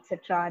to,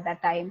 etc. at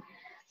that time.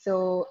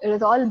 So it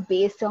was all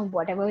based on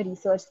whatever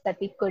research that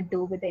we could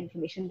do with the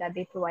information that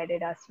they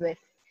provided us with,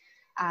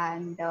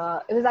 and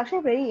it was actually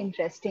a very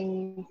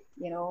interesting,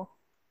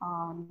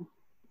 um,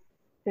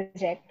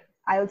 project.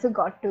 I also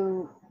got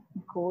to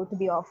go to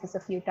the office a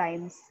few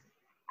times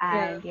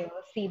Yeah, and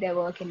see their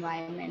work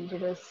environment.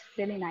 It was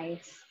really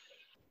nice.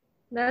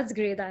 that's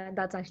great.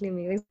 That's actually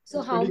amazing. So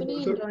That's how pretty cool.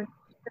 many So,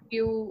 internships have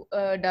you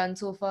done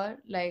so far?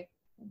 Like,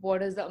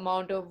 what is the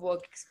amount of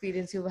work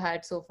experience you've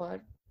had so far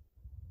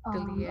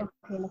till the end?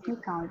 Okay, let me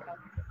count.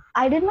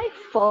 I did my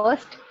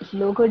first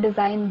logo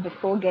design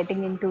before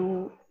getting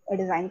into a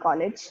design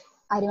college.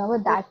 I remember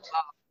Oh, that.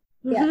 wow.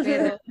 Yeah,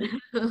 Where?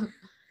 so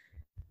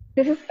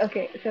this is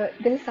okay. So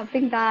this is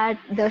something that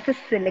there's a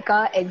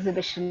Silica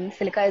exhibition.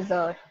 Silica is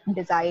a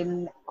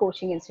design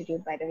coaching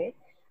institute, by the way.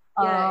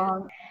 Yeah, yeah.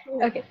 Um,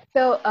 Oh, okay,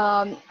 so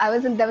I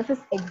was in. There was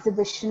this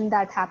exhibition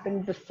that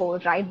happened before,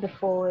 right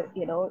before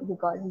you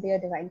got into your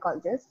design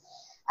colleges,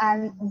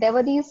 and there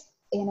were these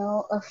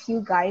a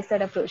few guys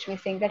that approached me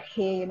saying that,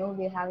 hey,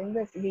 we're having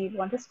this. We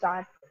want to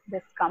start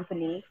this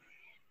company.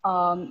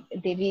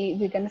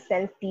 We're gonna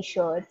sell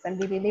T-shirts, and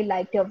we really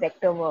liked your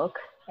vector work,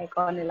 like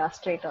on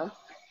Illustrator.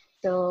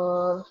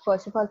 So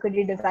first of all, could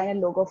you design a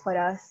logo for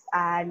us,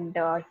 and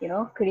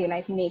could you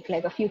like make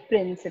like a few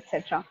prints,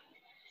 etc.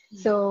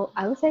 So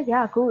I was like,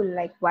 yeah, cool.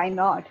 Like, why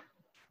not?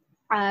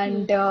 hmm.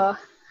 And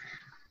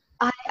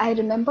I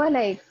remember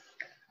like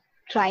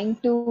trying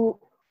to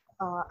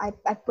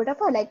I put up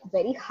a like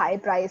very high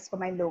price for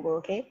my logo.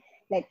 Okay,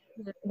 like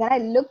Yeah. when I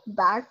looked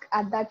back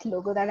at that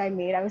logo that I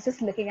made, I was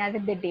just looking at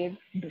it the day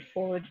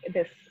before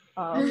this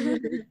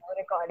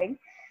recording,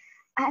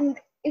 and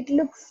it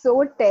looks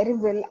so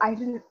terrible. I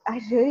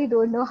really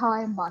don't know how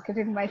I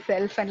marketed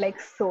myself and like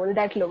sold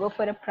that logo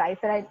for a price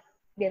that I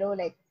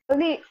like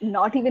probably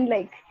not even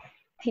like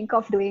think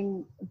of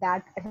doing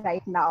that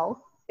right now.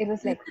 It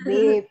was like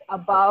way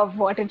above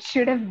what it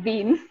should have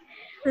been,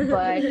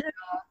 but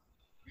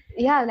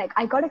yeah, like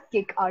I got a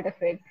kick out of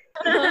it.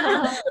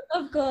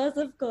 Of course,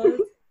 of course.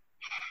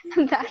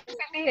 That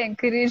really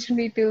encouraged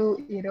me to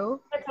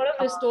That sort of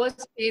restores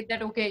faith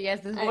that, okay,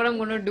 yes, this is I, what I'm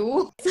gonna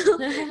do. so,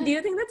 do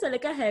you think that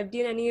Salika helped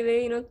you in any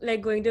way,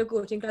 like going to a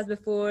coaching class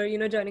before,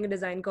 joining a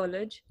design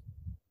college?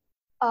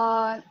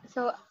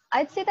 so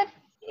I'd say that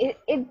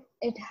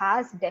it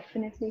has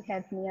definitely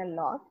helped me a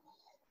lot,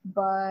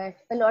 but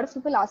a lot of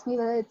people ask me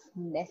whether it's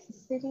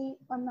necessary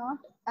or not,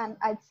 and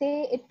I'd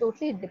say it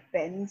totally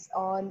depends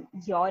on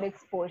your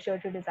exposure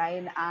to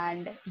design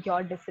and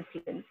your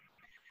discipline.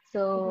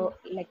 So,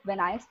 Mhm. like when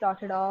I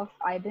started off,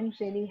 I didn't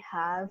really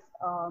have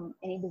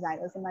any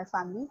designers in my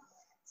family.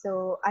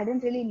 So I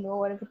didn't really know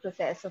what is the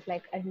process of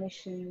like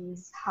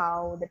admissions,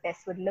 how the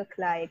test would look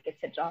like,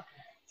 etc.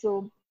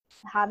 So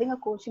having a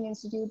coaching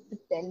institute to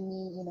tell me,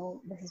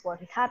 this is what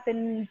will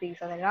happen,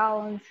 these are the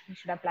rounds, you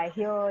should apply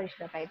here, you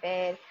should apply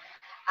there,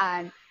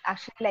 and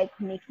actually like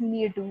making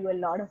me do a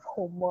lot of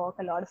homework,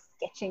 a lot of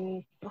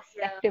sketching, Yeah.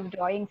 perspective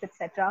drawings,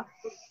 etc.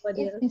 But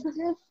It yeah. instills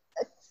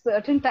a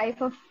certain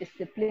type of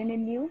discipline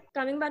in you.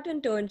 Coming back to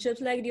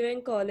internships, like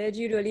during college,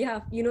 you really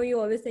have, you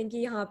always think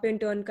कि यहाँ पे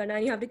intern करना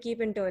and you have to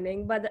keep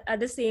interning, but at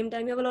the same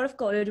time, you have a lot of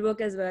college work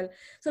as well.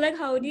 So like,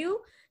 how do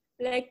you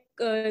like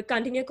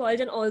continue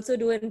college and also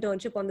do an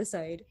internship on the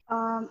side?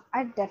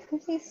 I'd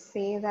definitely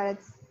say that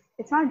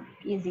it's not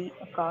easy,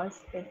 of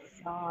course.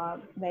 It's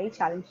very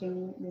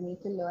challenging. You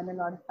need to learn a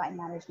lot of time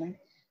management,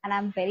 and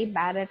I'm very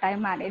bad at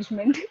time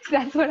management.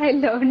 That's what I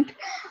learned.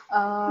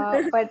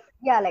 But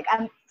yeah, like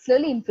I'm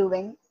slowly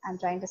improving. I'm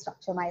trying to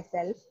structure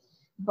myself,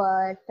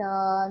 but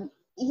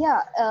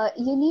yeah,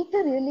 you need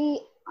to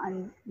really,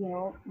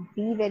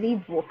 be very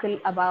vocal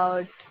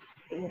about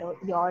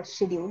your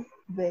schedule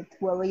with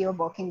whoever you're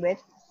working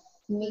with.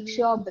 Make Mhm.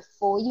 sure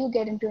before you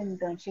get into an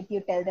internship you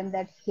tell them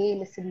that, hey,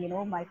 listen,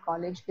 my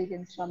college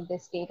begins from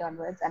this date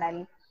onwards, and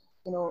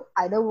I'll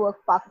either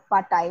work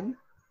part time,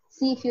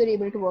 see if you're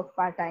able to work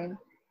part time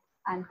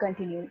and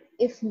continue.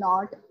 If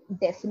not,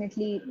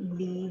 definitely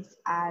leave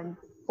and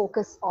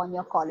focus on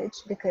your college,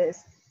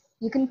 because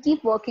you can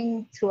keep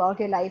working throughout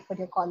your life, but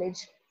your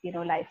college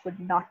life would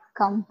not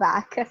come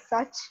back as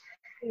such.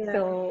 Yeah.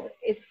 So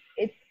it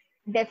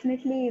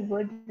definitely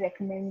would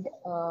recommend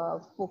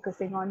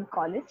focusing on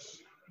college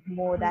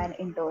more Mhm. than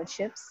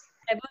internships.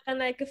 Ever done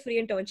like a free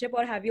internship,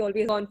 or have you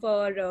always gone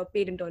for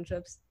paid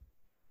internships?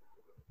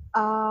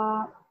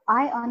 Uh,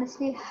 I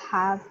honestly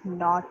have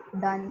not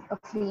done a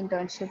free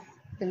internship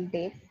till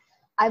date.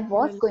 I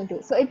was Really? going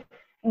to, so it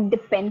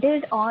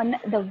depended on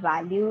the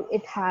value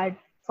it had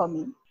for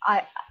me.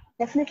 I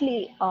definitely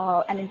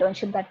an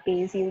internship that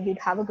pays you, you'd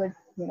have a good,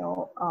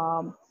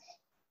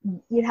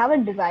 you'd have a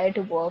desire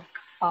to work,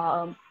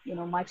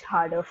 much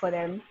harder for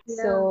them. Yeah.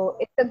 So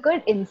it's a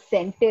good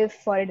incentive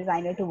for a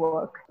designer to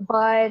work.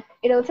 But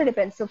it also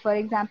depends. So, for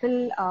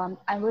example,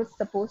 I was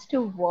supposed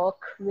to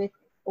work with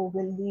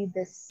Ogilvy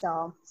this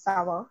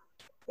summer.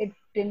 It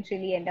didn't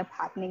really end up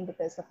happening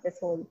because of this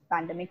whole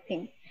pandemic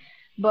thing.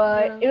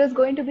 But Yeah. it was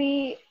going to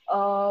be,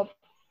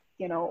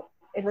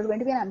 it was going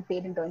to be an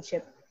unpaid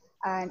internship.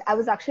 And I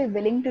was actually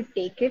willing to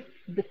take it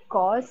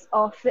because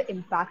of the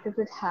impact it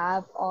would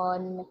have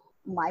on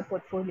my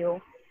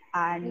portfolio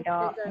and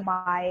Exactly.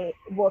 my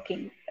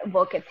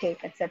work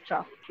ethic,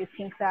 etc. If you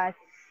think that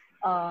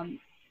um,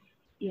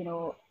 you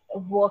know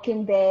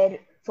working there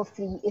for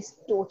free is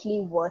totally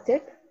worth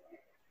it,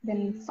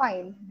 then Mm.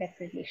 fine,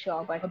 definitely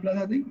sure. But Plus,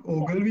 I think yeah,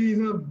 Ogilvy is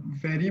a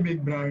very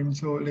big brand,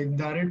 so like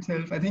that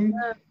itself, I think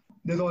Yeah.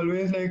 there's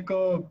always like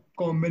a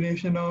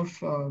combination of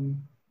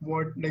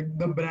what like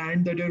the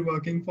brand that you're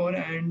working for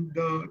and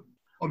the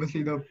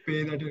obviously the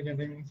pay that you're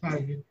getting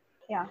salary.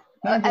 yeah.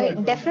 No, go I ahead, mean, go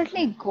ahead.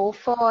 definitely go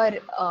for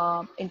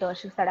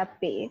internships that are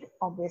paid,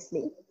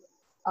 obviously.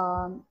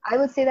 I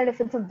would say that if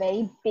it's a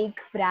very big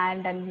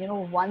brand and,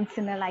 once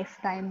in a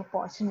lifetime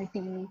opportunity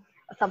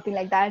or something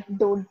like that,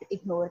 don't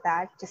ignore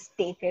that. Just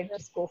take it,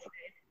 just go for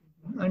it.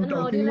 And And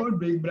how do you talking like? about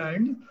big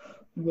brands,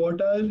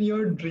 what are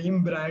your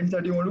dream brands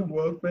that you want to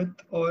work with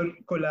or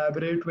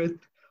collaborate with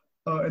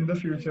in the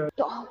future?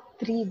 Top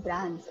three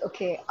brands.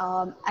 Okay.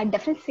 I'd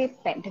definitely say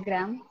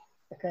Pentagram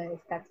because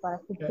that's one of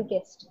the Okay.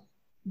 biggest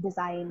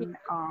design,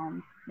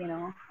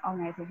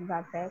 organizations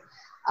out there.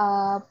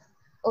 Uh,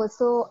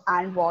 Also,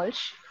 Anne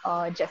Walsh.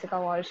 Jessica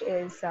Walsh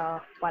is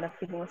one of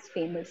the most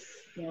famous,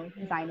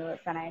 designers,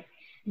 and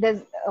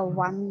there's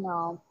one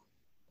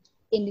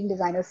Indian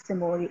designer,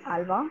 Simone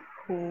Alva,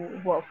 who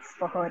works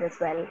for her as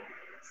well.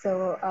 So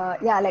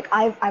yeah, like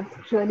I've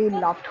really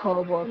loved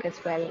her work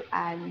as well,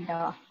 and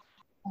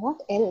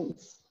what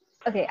else?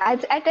 Okay,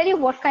 I tell you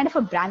what kind of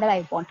a brand that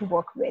I want to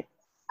work with.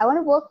 I want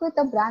to work with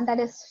a brand that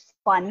is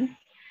fun,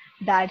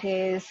 that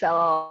is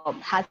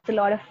has a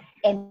lot of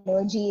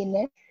energy in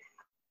it,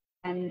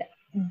 and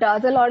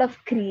does a lot of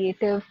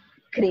creative,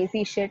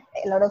 crazy shit,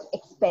 a lot of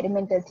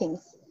experimental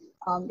things.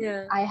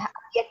 Yeah. I have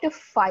yet to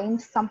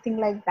find something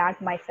like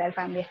that myself.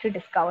 I'm yet to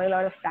discover a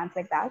lot of brands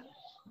like that.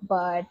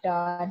 But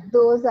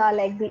those are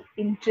like the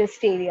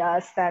interest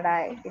areas that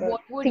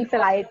What would things that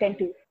your I tend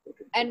to.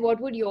 and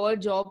what would your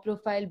job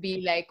profile be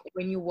like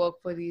when you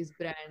work for these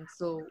brands?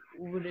 So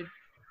would it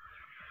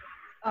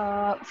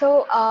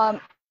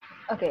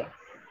Okay,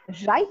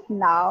 right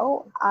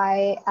now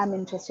I am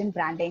interested in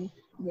branding,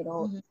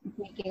 Mhm.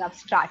 making up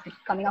strategy,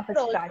 coming It up with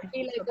could also be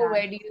strategies like for a brands.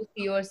 where do you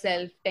see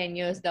yourself 10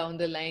 years down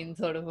the line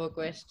sort of a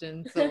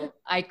question. So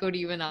I could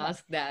even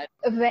ask that.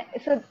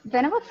 So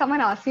whenever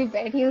someone asks me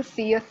where do you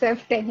see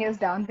yourself 10 years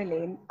down the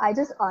lane, I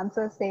just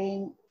answer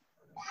saying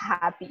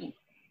happy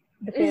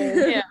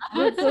because Yeah,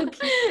 That's so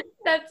cute.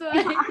 that's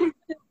why.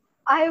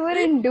 I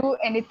wouldn't do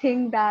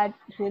anything that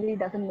really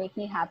doesn't make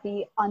me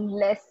happy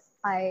unless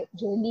I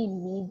really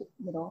need,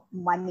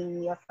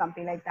 money or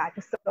something like that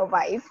to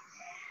survive.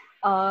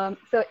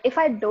 So if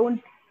I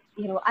don't,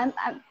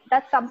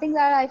 that's something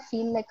that I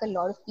feel like a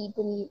lot of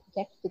people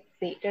get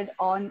fixated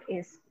on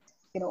is,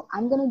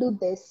 I'm gonna do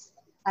this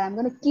and I'm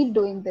gonna keep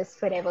doing this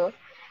forever,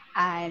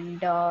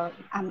 and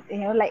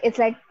like it's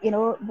like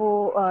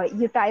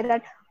you tie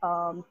that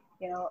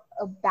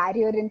a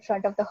barrier in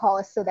front of the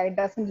horse so that it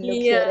doesn't look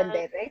here and Yeah.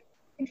 there, right?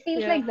 It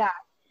feels Yeah. like that,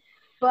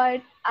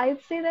 but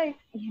I'd say that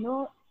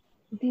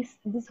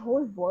this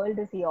whole world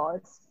is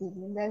yours. I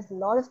mean, there's a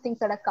lot of things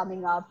that are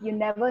coming up. You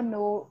never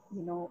know,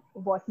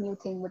 what new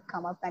thing would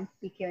come up and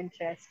pique your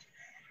interest.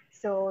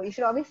 So you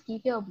should always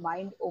keep your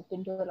mind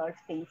open to a lot of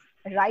things.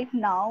 Right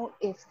now,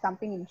 if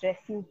something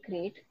interests you,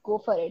 great, go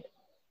for it.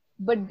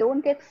 But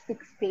don't get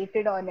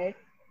fixated on it.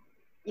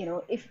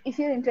 If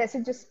you're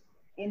interested just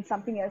in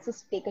something else,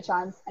 just take a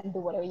chance and do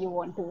whatever you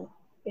want to,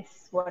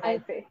 is what I I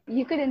say.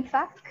 You could in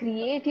fact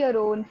create your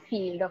own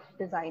field of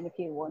design if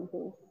you want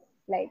to.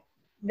 Like,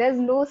 there's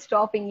no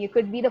stopping. You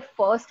could be the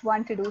first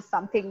one to do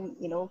something,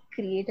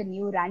 create a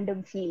new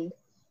random field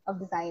of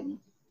design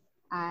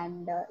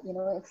and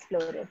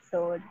explore it.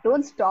 So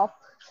don't stop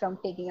from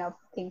taking up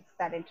things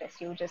that interest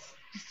you. Just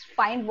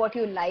find what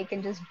you like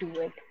and just do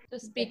it. So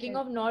speaking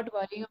Definitely. of not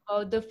worrying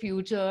about the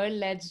future,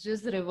 let's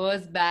just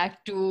reverse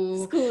back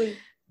to school.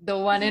 the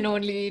one and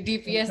only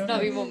DPS Yeah,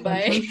 Navi such a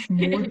Mumbai.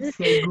 smooth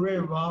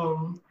segue.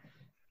 Wow.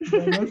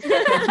 That was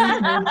such a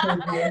smooth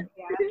segue.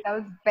 Yeah, that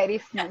was very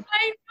smooth.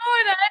 I know,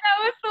 right? I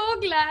was so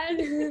glad.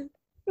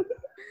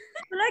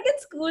 Like in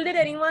school, did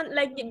anyone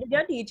like did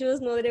your teachers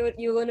know that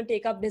you were going to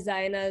take up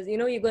design as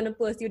you're going to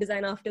pursue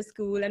design after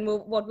school, and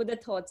what were their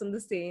thoughts on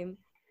the same?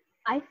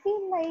 I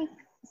feel like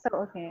so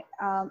okay.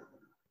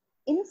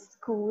 In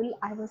school,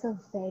 I was a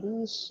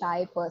very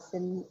shy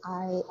person.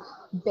 I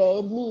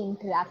barely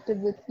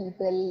interacted with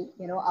people,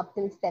 up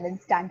till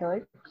seventh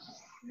standard.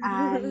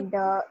 And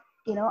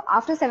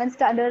after seventh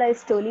standard, I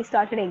slowly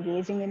started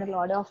engaging in a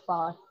lot of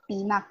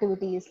team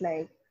activities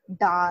like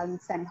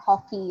dance and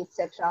hockey,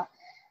 etc.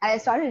 And I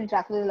started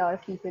interacting with a lot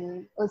of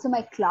people. Also,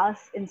 my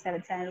class in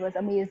seventh standard was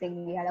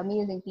amazing. We had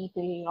amazing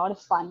people, a lot of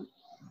fun.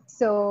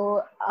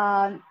 So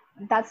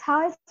that's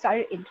how I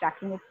started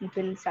interacting with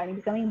people, starting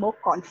becoming more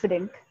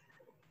confident.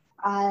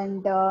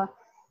 And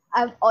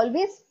I've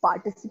always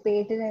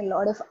participated in a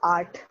lot of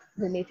art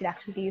related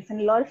activities,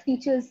 and a lot of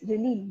teachers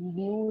really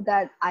knew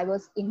that I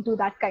was into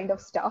that kind of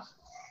stuff.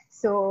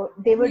 So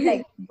they would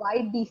like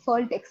by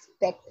default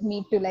expect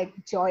me to like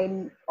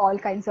join all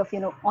kinds of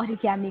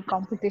origami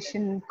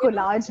competition, You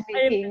know, collage I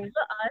making. remember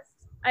us.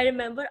 I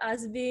remember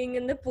us being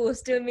in the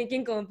poster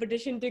making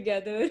competition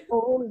together.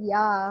 Oh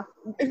yeah,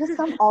 it was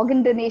some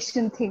organ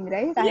donation thing,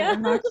 right? Yeah.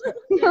 I'm not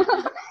sure.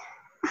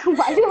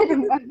 Why do I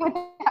remember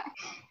that?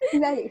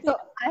 Exactly. So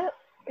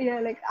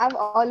like I've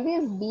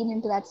always been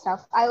into that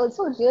stuff. I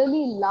also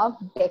really love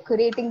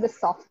decorating the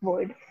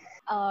softboard.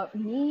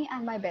 Me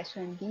and my best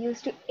friend, we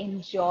used to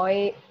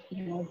enjoy,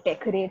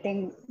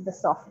 decorating the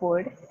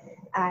softboard.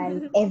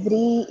 And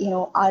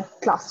our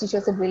class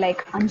teachers would be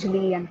like,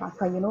 Anjali and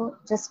Raka,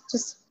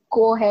 just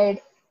go ahead,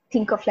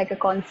 think of like a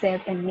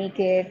concept and make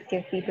it,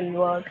 give people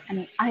work.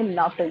 And I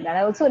love doing that.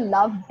 I also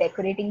love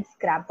decorating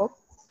scrapbooks.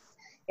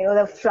 You know,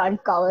 the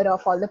front cover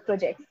of all the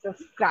projects, the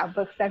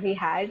scrapbooks that we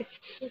had.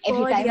 Oh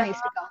Every God, time yeah. I used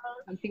to come up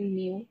with something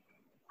new.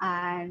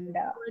 And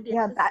God,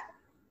 yeah, yes.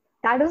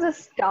 that was the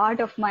start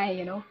of my,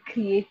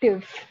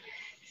 creative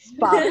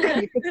spark.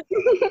 You could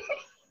say.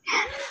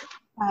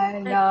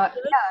 And I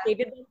just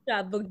hated the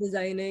scrapbook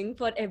designing.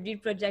 For every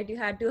project, you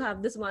had to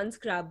have this one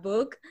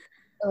scrapbook.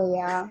 oh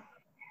yeah,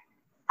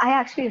 I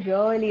actually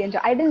really enjoy.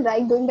 I didn't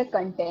like doing the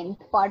content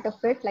part of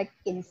it, like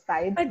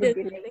insides I would did.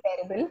 be like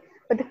terrible,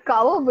 but the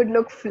cover would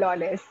look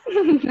flawless.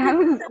 That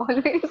was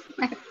always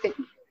my thing.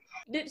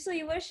 So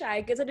you were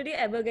shy kid. So did you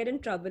ever get in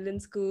trouble in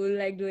school,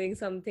 like doing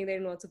something that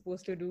you're not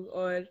supposed to do,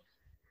 or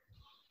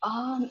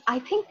I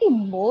think the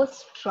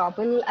most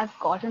trouble I've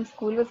got in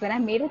school was when I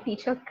made a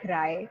teacher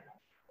cry.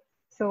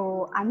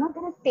 So I'm not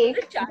gonna the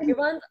take shy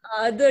ones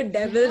are the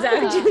devils Yeah,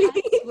 actually?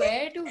 I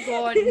swear to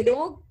God,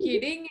 no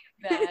kidding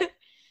in that.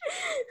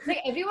 Like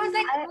everyone's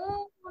like, I,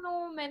 no,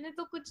 no, मैंने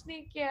तो कुछ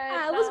नहीं किया I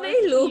ऐसा, was I was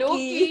very low low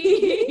key.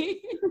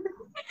 key.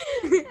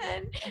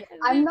 And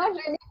I'm then not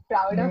really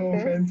proud of No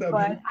this, offense,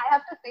 but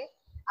Abhi.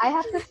 I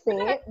have to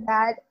say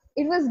that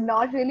it was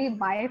not really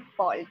my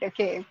fault.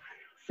 Okay,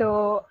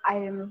 so I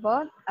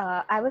remember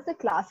I was a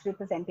class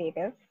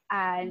representative,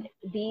 and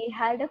we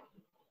had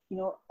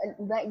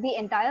like the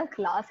entire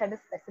class had a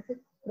specific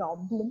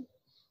problem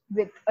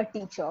with a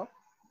teacher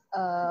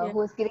Yeah. who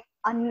was giving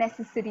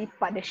unnecessary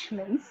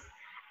punishments.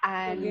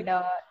 Okay. And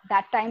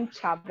that time,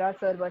 Chabra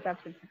sir was our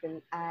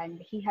principal, and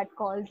he had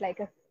called like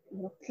a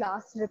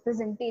class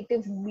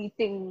representative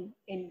meeting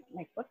in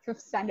like what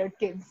fifth standard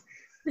kids,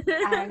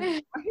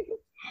 and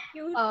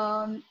Cute.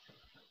 um,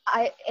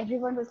 I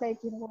everyone was like,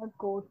 you know what,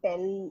 go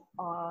tell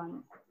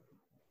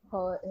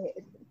her,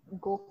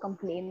 go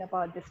complain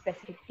about this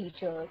specific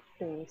teacher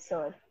to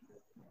sir.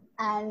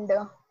 And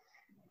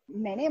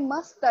मैंने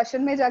मस्त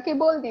टशन में जाके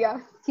बोल दिया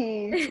कि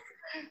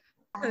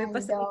हमें and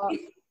पसंद नहीं.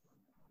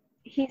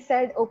 he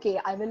said, okay,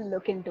 I will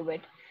look into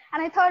it.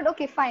 And I thought,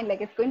 okay, fine,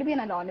 like it's going to be an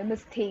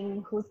anonymous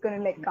thing, who's going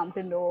to like come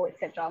to know,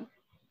 etc.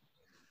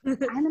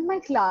 And in my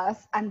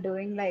class, I'm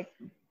doing like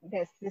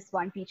there's this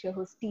one teacher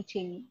who's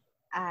teaching,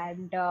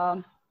 and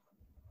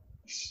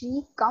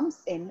she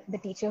comes in, the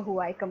teacher who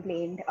I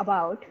complained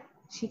about,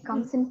 she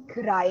comes in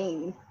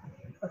crying,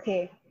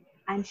 okay,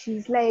 and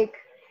she's like,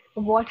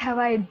 what have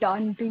I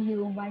done to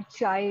you, my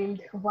child?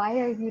 Why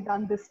have you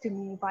done this to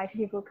me? Why did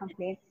you go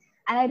complain?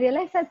 And I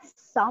realized that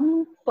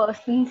some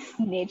person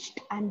snitched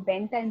and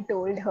went and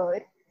told her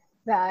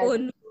that, Oh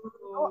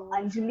no.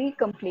 Anjali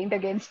complained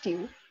against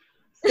you.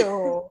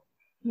 So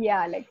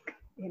yeah, like,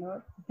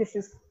 this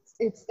is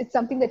it's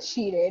something that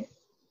she did.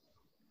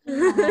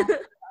 And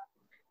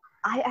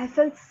I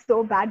felt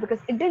so bad because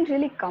it didn't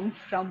really come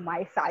from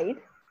my side,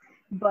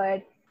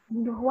 but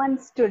no one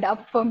stood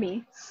up for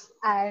me.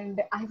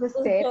 And I was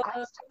Oh there. I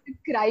God. started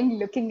crying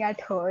looking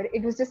at her.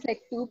 It was just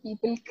like two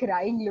people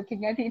crying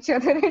looking at each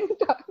other and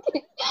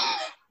talking.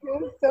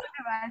 It was so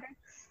dramatic.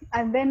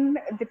 And then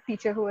the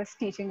teacher who was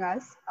teaching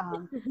us,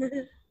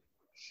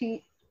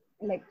 she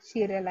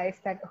she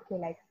realized that, okay,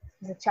 like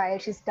as a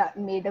child,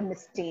 made a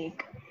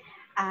mistake.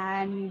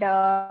 And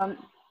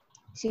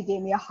she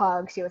gave me a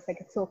hug. She was like,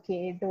 it's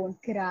okay, don't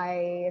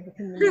cry,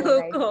 everything will be all Oh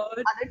right. God.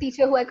 Other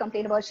teacher who I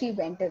complained about, she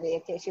went away.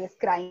 Okay, she was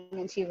crying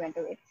and she went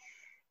away.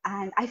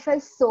 And I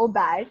felt so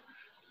bad.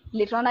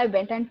 Later on, I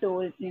went and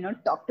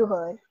talked to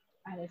her.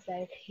 I was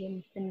like,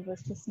 hey, it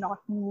was just not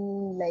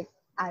me. Like,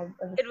 I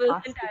was It was the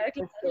asked to entire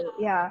do class. this. So,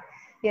 yeah,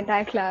 the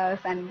entire class.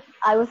 And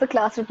I was the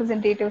class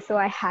representative, so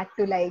I had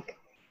to,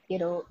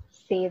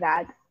 say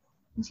that.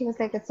 And she was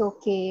like, it's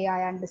okay,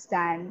 I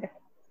understand.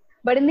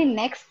 But in the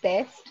next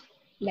test,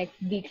 like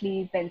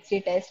weekly Wednesday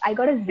test, I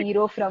got a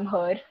 0 from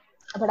her,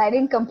 but I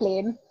didn't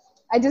complain.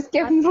 I just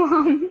kept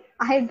mum.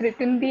 I had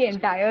written the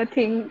entire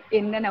thing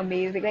in an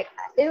amazing, like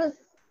it was.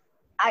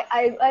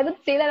 I would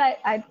say that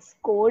I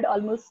scored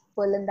almost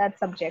full in that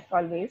subject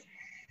always.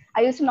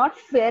 I used to not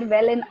fare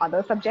well in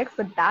other subjects,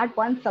 but that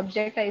one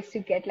subject I used to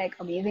get like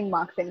amazing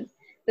marks in.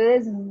 So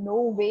there's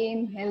no way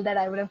in hell that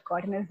I would have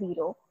gotten a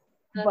 0.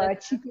 That's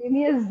But she gave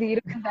me a 0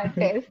 in that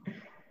test.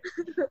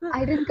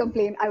 I didn't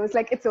complain. I was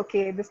like, it's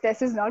okay. This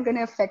test is not going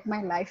to affect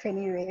my life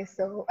anyway.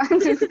 So I'm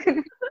just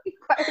going to be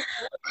quiet.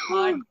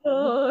 oh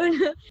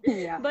God.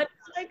 Yeah. But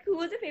like, who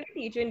was your favorite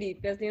teacher in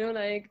DPS?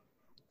 Like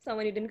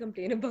someone you didn't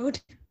complain about.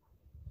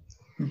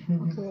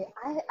 Okay.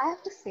 I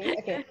have to say,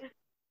 okay,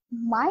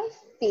 my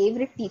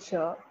favorite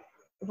teacher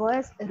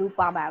was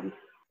Rupa ma'am,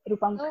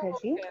 Rupa oh,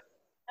 Mukherjee. okay.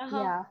 Uh-huh.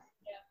 Yeah.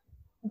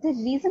 The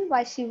reason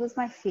why she was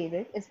my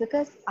favorite is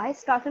because I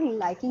started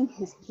liking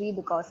history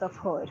because of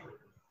her.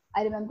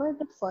 I remember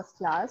the first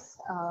class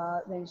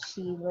when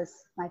she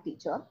was my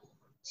teacher.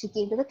 She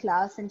came to the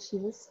class and she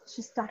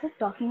started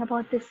talking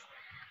about this,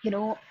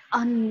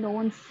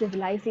 unknown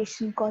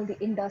civilization called the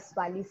Indus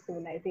Valley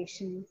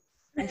Civilization,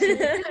 and she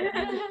was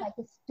explaining it like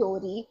a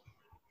story.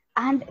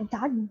 And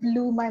that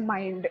blew my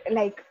mind.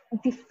 Like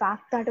the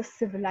fact that a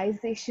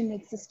civilization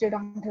existed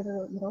under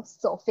the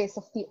surface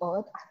of the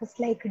earth, I was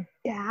like,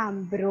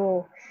 damn,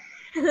 bro.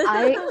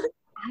 I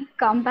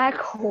come back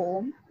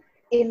home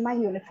in my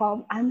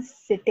uniform. I'm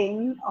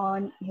sitting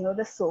on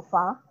the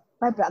sofa.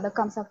 My brother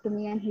comes up to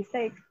me and he's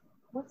like,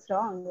 "What's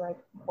wrong? Like,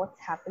 what's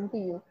happened to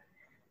you?"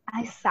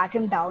 I sat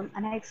him down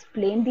and I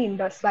explained the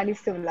Indus Valley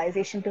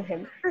civilization to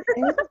him. And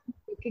he was just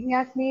looking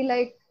at me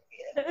like,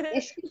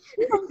 is she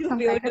on Too some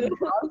kind of beautiful.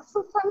 drugs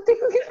or something?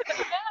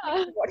 Like,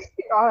 Yeah. what is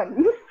she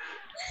on?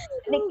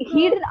 Like, Oh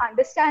he God. didn't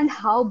understand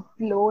how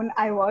blown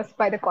I was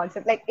by the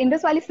concept. Like,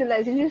 Indus Valley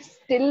civilization is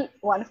still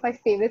one of my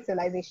favorite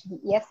civilizations.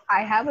 Yes,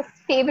 I have a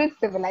favorite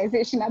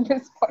civilization at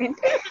this point.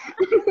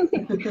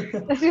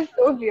 This is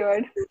so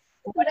weird.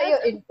 What are That's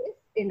your interests?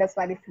 Indus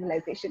Valley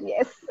civilization,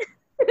 yes.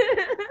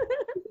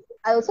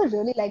 I also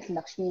really like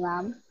Lakshmi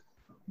ma'am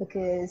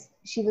because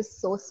she was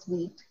so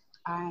sweet,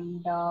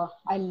 and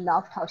I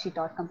loved how she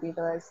taught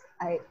computers.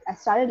 I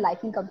started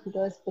liking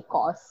computers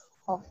because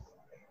of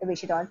the way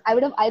she taught. I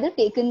would have either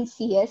taken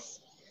CS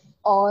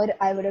or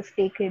I would have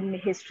taken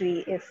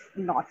history if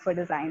not for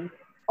design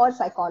or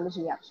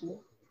psychology, actually.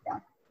 Yeah.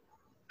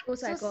 oh,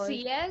 So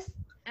psychology. CS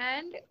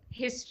and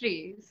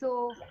history.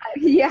 So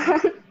Yeah.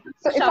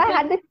 So if I shuffle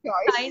had the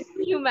science choice,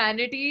 and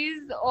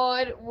humanities,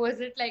 or was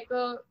it like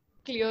a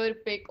clear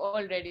pick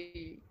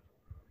already?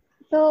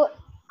 so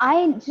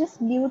I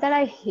just knew that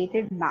I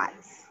hated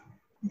maths.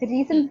 The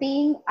reason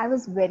being, I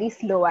was very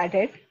slow at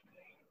it,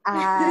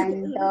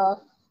 and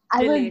I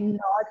would Relate.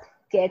 not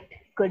get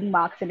good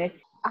marks in it.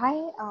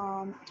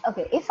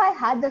 Okay, if I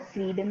had the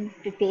freedom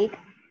to take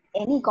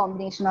any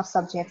combination of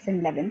subjects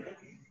in 11th,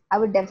 I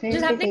would Which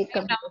is definitely happening take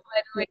right now, computer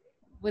by the way,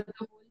 science. with the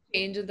whole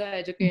change in the Yeah,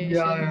 education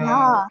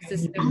yeah, Yeah,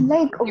 system. I'm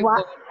anything. like,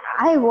 what?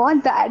 I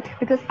want that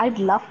because I'd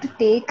love to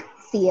take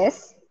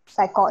CS,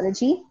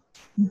 psychology,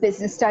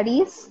 business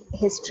studies,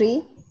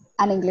 history,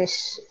 and English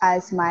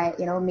as my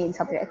main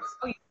subjects.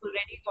 Oh, you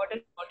already got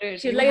it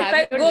sorted. She's You like, if have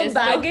I your go list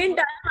back of in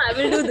time, I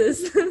will do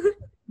this.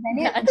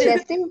 When that is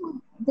just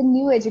in the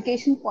new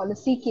education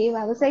policy came,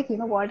 I was like, you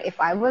know what? If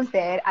I was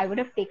there, I would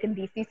have taken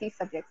these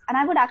subjects, and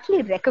I would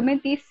actually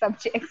recommend these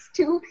subjects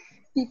to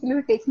people who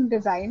are taking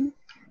design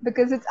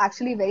because it's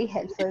actually very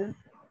helpful.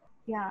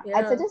 Yeah, I'd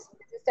Yeah. suggest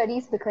business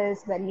studies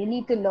because when you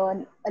need to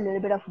learn a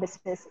little bit of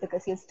business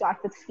because you start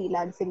with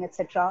freelancing,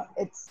 etc.,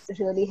 it's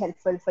really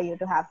helpful for you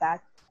to have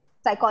that.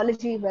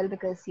 Psychology, well,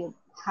 because you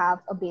have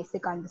a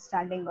basic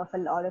understanding of a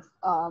lot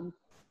of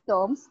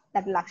terms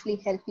that will actually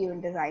help you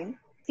in design.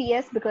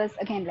 CS because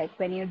again, like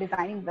when you're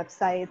designing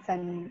websites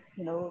and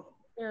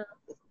Yeah.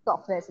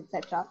 softwares,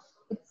 etc.,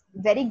 it's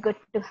very good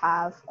to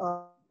have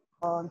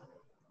a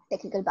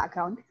technical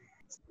background.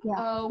 Yeah.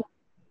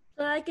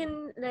 So I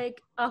can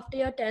like after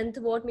your 10th,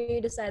 what made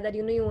you decide that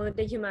you want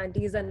to take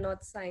humanities and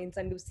not science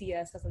and do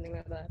CS or something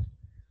like that?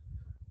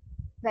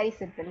 Very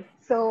simple.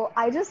 So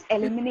I just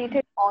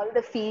eliminated all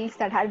the fields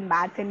that had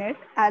math in it,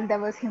 and there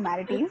was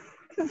humanities.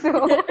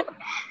 So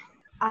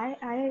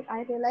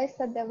I realized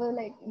that there were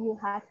like you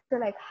had to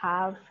like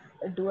have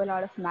do a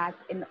lot of math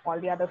in all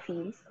the other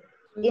fields.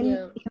 In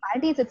Yeah.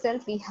 humanities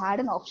itself, we had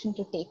an option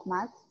to take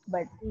math,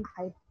 but Mm.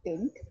 I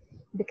didn't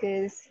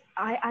because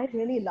I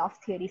really love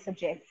theory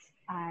subjects,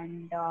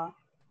 and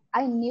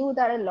I knew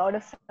that a lot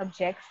of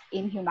subjects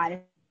in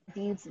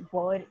humanities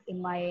were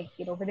in my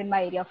within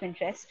my area of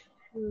interest.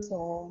 Mm.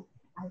 So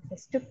I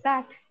just took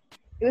that.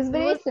 It was So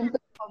very was simple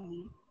for me.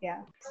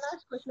 Yeah.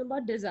 last question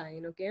about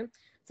design, okay?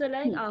 So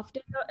like Hmm.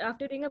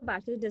 after doing a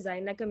bachelor's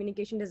design, like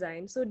communication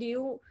design, so do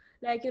you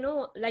like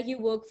like you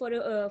work for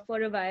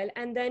a while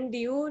and then do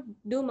you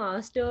do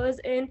masters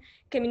in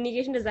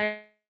communication design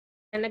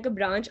like a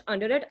branch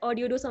under it, or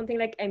do you do something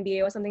like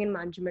MBA or something in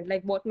management?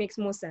 Like what makes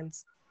more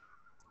sense?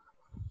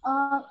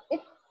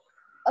 It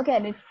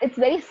again, it's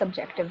very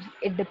subjective.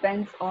 It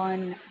depends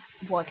on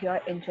what your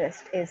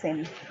interest is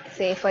in.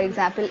 Say, for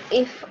example,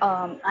 if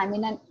I'm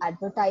in an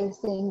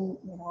advertising,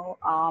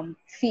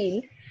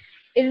 field,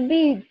 it'll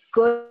be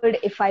good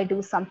if I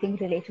do something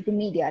related to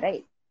media,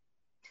 right?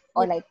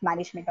 Or like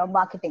management or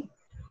marketing.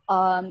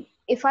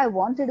 If I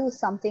want to do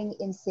something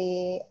in,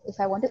 say, if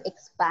I want to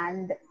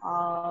expand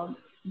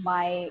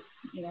my,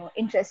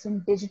 interest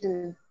in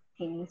digital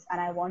things, and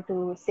I want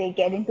to say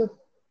get into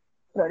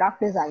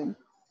product design,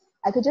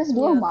 I could just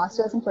do a Yeah.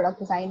 master's in product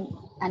design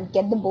and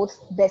get the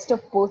best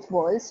of both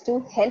worlds to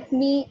help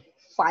me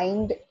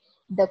find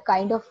the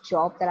kind of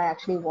job that I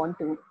actually want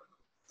to.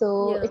 So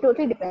Yeah. it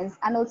totally depends.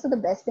 And also the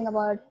best thing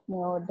about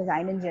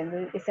design in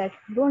general is that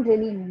you don't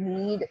really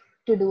need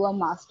to do a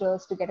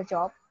master's to get a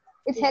job.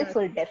 It's Yeah.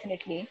 helpful,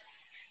 definitely.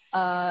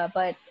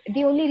 But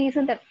the only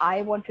reason that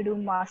I want to do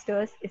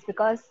masters is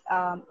because,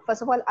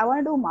 first of all, I want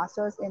to do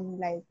masters in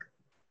like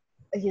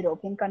a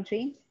European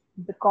country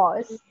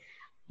because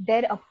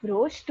their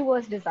approach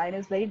towards design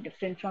is very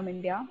different from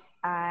India,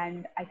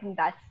 and I think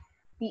that's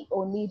the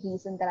only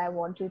reason that I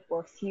want to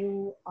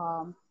pursue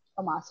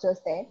a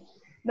master's there.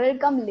 But it'll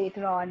come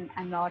later on.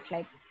 I'm not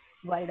like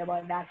worried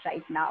about that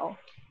right now.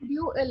 Could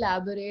you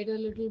elaborate a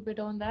little bit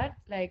on that,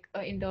 like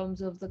in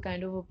terms of the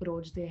kind of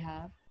approach they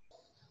have?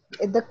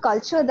 The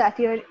culture that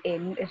you're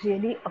in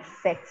really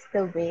affects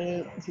the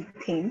way you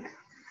think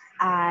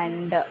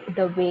and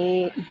the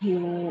way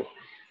you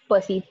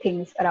perceive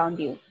things around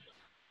you.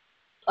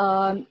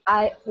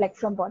 I like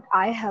from what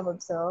I have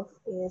observed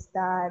is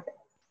that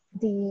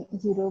the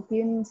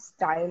European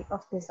style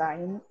of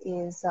design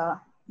is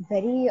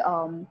very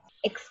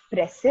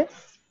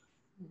expressive.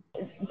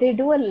 They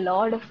do a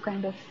lot of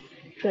kind of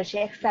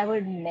projects I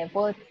would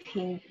never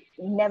think,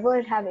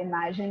 never have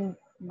imagined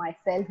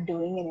myself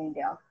doing in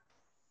India.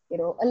 You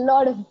know, a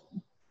lot of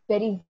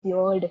very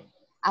weird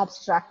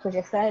abstract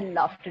projects that I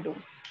love to do.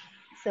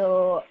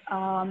 So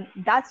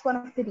that's one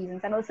of the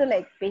reasons. And also,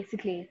 like,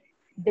 basically,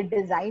 the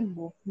design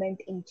movement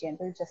in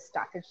general just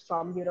started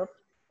from Europe.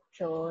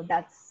 So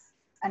that's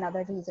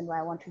another reason why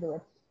I want to do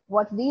it.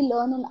 What we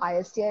learn in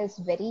ISTI is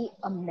very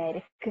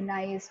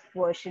Americanized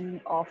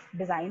version of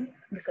design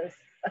because,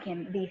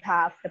 again, we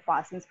have the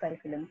Parsons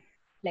curriculum.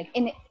 Like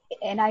in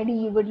NID,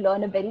 you would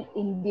learn a very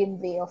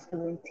Indian way of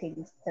doing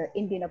things, the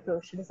Indian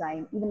approach to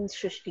design, even in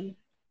Shrishti.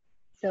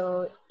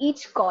 So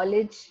each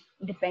college,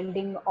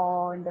 depending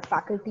on the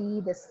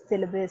faculty, the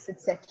syllabus,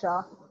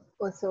 etc.,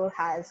 also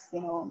has a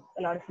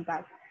lot of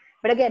impact.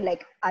 But again,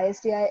 like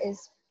ISDI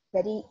is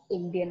very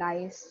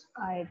Indianized.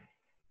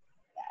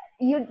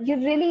 You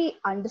really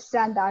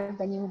understand that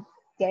when you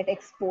get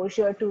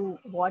exposure to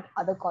what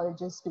other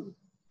colleges do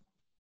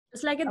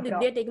It's like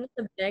abroad. they're taking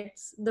the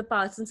subjects, the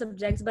parts and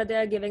subjects, but they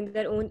are giving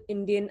their own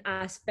Indian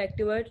aspect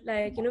to it,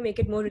 like, make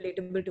it more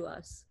relatable to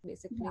us,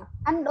 basically. Yeah,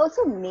 and it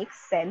also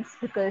makes sense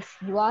because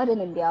you are in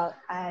India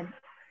and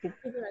you're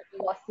Exactly.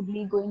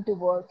 possibly going to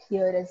work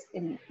here as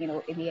in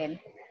the end,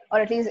 or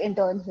at least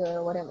intern here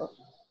or whatever.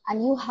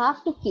 And you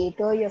have to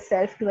cater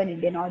yourself to an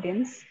Indian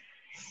audience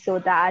so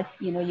that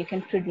you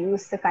can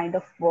produce the kind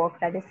of work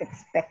that is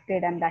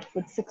expected and that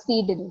would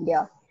succeed in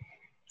India.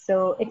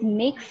 So it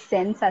makes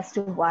sense as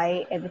to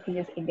why everything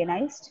is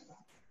Indianized.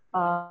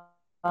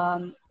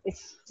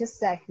 It's just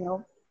that,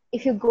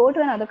 if you go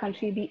to another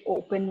country, be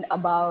open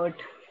about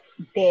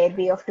their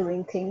way of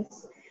doing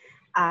things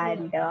Yeah.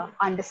 and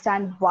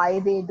understand why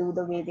they do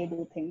the way they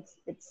do things.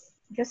 It's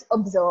just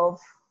observe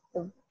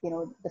the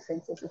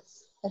differences.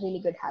 It's a really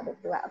good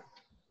habit to have.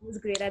 It was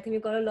great. I think we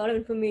got a lot of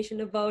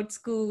information about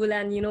school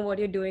and what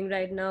you're doing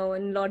right now,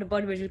 and a lot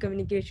about visual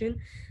communication.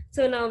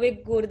 So now we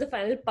go to the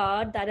final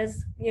part, that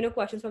is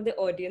questions from the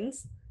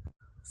audience.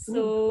 Ooh.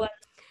 So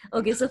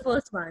okay, so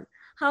first one,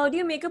 how do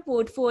you make a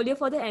portfolio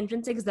for the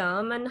entrance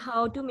exam, and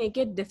how to make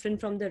it different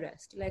from the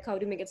rest, like how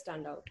to make it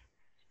stand out?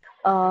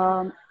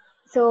 Um,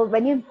 so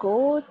when you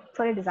go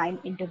for a design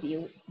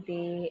interview,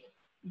 the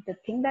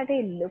thing that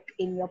they look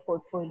in your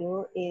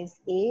portfolio is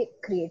A,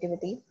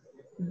 creativity,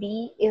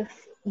 B,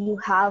 if you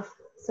have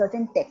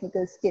certain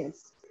technical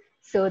skills.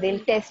 So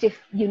they'll test if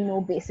you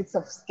know basics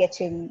of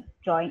sketching,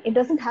 drawing. It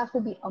doesn't have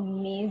to be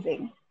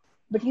amazing,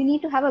 but you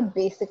need to have a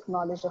basic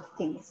knowledge of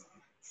things.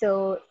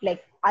 So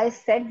like I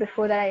said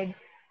before that I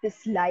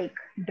dislike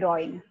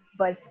drawing,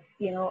 but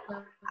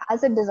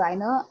as a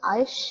designer,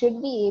 I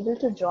should be able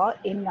to draw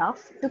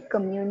enough to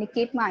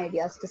communicate my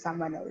ideas to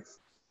someone else.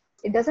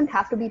 It doesn't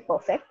have to be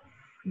perfect,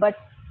 but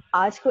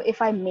आज को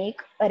if I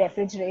make a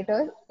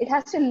refrigerator, it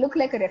has to look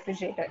like a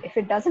refrigerator. If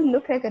it doesn't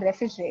look like a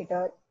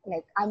refrigerator,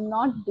 like I'm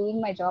not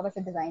doing my job as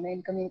a designer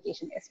in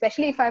communication.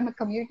 Especially if I'm a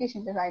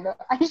communication designer,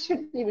 I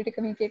should be able to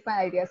communicate my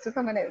ideas to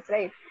someone else,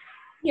 right?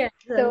 Yeah,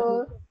 exactly.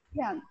 So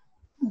yeah,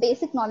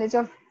 basic knowledge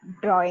of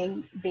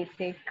drawing,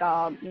 basic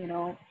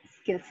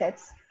skill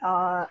sets.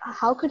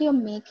 How could you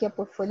make your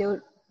portfolio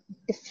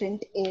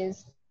different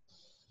is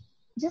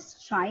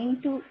just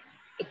trying to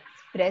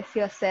express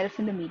yourself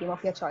in the medium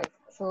of your choice.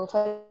 So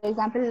for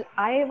example,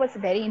 I was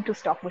very into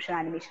stop motion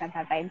animation at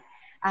that time,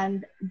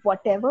 and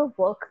whatever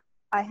work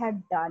I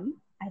had done,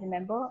 I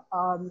remember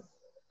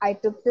I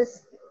took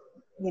this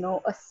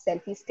a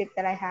selfie stick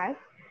that I had,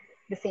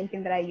 the same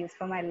thing that I use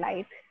for my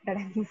light that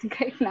I'm using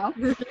right now.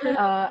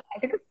 I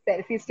took a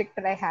selfie stick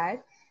that I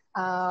had.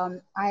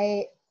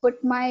 I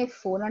put my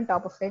phone on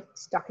top of it,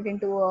 stuck it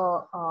into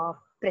a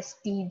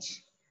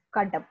prestige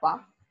ka dabba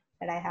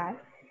that I had,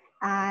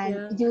 and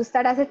Yeah. used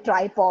that as a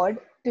tripod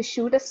to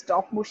shoot a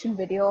stop motion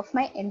video of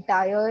my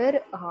entire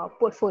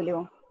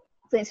portfolio.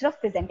 So instead of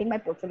presenting my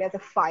portfolio as a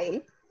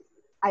file,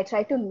 I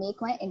tried to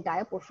make my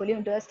entire portfolio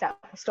into a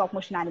stop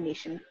motion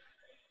animation.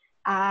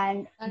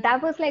 And And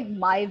that was like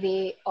my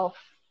way of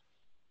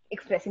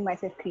expressing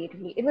myself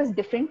creatively. It was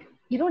different.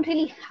 You don't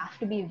really have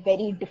to be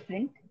very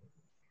different,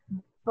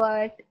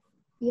 but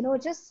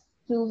just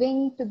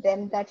proving to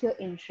them that you're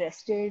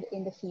interested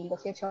in the field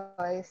of your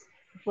choice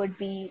would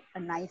be a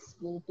nice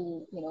way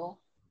to,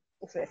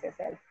 express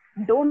yourself.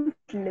 Don't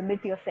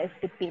limit yourself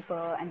to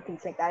paper and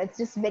things like that. It's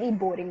just very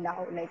boring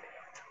now. Like,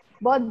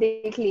 बहुत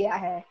देख लिया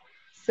है.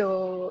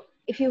 So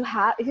if you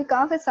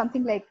come up with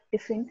something like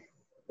different,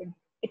 it,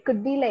 it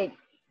could be like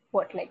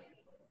what, like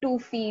 2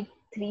 feet,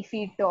 3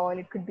 feet tall.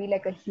 It could be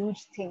like a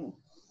huge thing,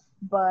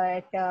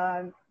 but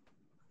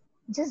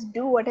just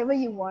do whatever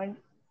you want.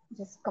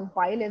 Just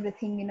compile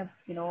everything in a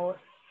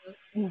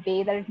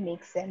way that it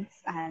makes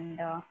sense, and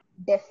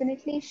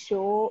definitely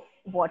show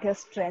what your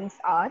strengths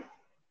are.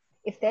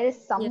 If there is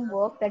Yeah. some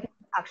work that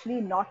you're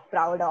actually not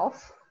proud of,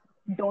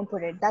 don't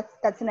put it.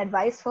 That's an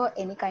advice for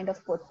any kind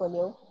of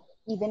portfolio.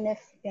 Even if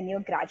when you're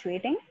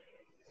graduating,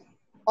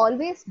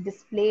 always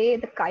display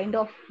the kind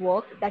of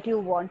work that you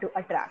want to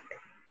attract.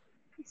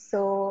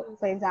 So,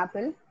 for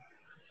example,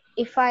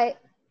 if I,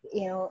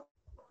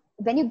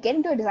 when you get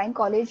into a design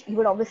college, you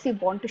would obviously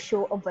want to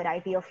show a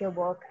variety of your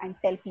work and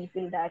tell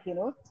people that,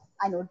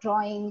 I know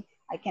drawing,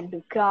 I can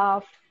do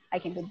craft, I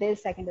can do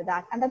this, I can do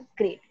that, and that's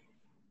great.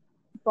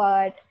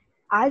 But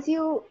as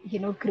you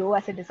grow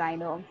as a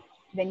designer,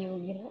 when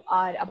you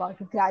are about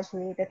to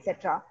graduate,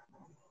 etc.,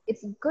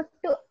 it's good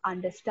to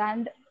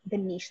understand the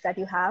niche that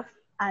you have,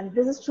 and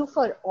this is true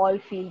for all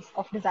fields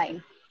of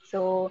design.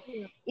 So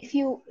Yeah. if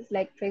you,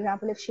 like, for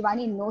example, if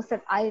Shivani knows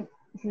that I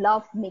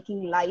love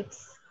making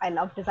lights, I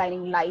love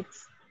designing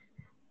lights,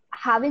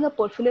 having a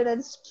portfolio that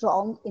is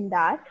strong in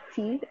that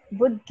field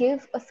would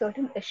give a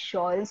certain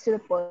assurance to the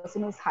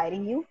person who's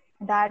hiring you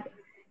that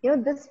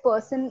this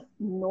person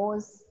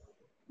knows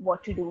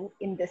what to do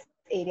in this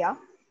area.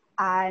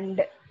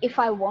 And if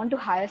I want to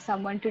hire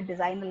someone to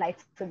design the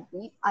lights with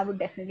me, I would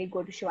definitely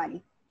go to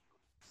Shivani.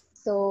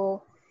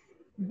 So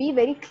be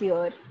very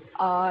clear.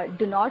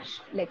 Do not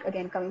like,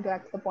 again, coming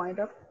back to the point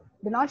of,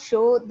 do not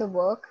show the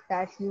work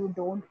that you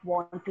don't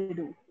want to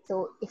do.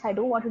 So if I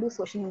don't want to do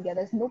social media,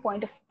 there's no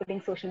point of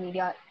putting social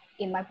media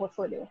in my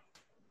portfolio.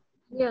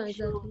 Yeah, So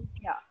exactly.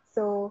 yeah,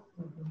 so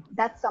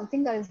that's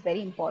something that is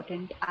very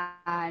important.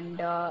 And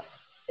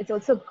it's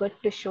also good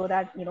to show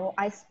that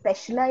I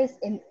specialize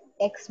in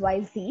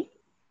XYZ,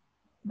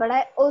 but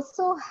I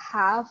also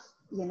have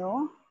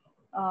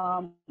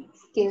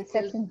skill sets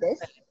Skills. in this.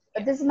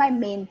 But this is my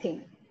main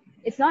thing.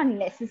 It's not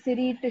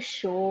necessary to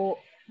show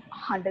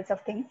hundreds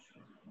of things.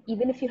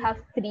 Even if you have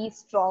three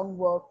strong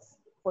works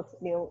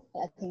portfolio,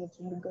 I think it's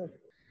really good.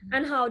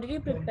 And how did you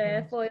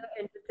prepare for your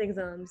entrance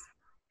exams?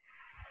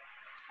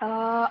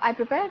 I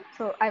prepared,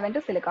 so I went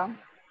to Silica,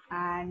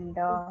 and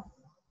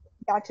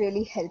that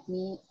really helped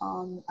me.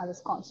 I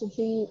was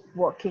constantly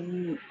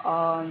working,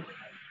 I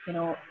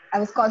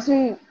was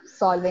constantly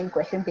solving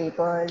question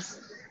papers,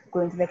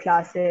 going to the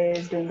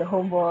classes, doing the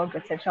homework,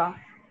 etc.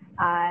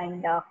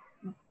 And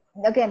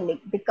again,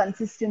 like the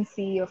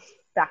consistency of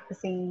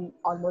practicing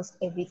almost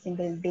every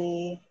single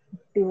day,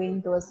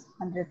 doing those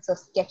hundreds of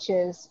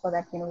sketches for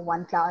that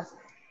one class,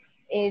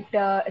 it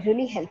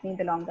really helped me in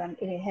the long run.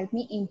 It helped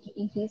me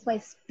increase my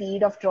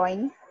speed of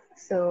drawing.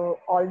 So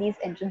all these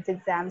entrance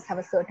exams have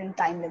a certain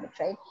time limit,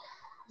 right?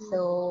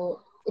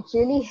 So it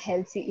really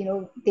helps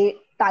you. They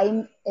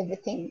time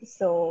everything.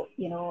 So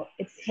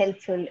it's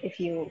helpful if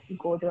you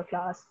go to a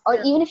class, or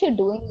Yeah. even if you're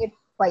doing it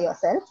by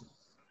yourself.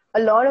 A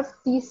lot of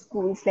these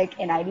schools like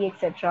NID,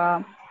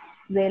 etc.,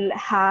 will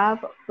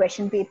have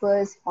question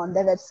papers on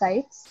their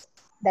websites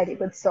that you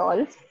could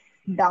solve.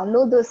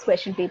 Download those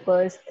question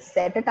papers,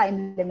 set a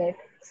time limit,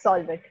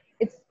 solve it.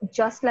 It's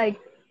just like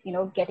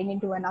getting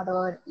into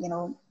another,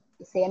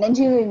 say an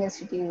engineering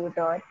institute,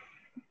 or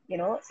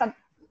some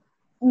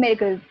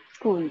medical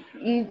school.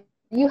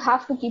 You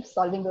have to keep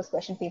solving those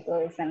question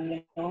papers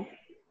and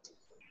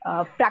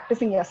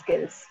practicing your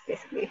skills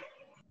basically.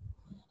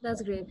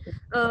 That's great.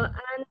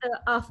 And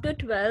after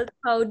 12th,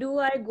 how do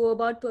I go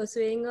about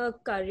pursuing a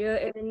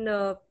career in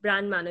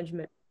brand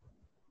management?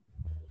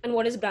 And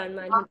what is brand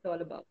management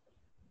all about?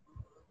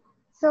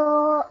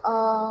 So,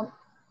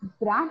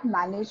 brand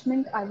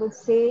management, I would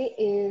say,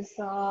 is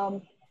a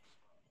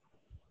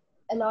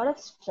lot of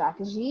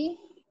strategy,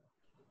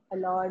 a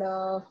lot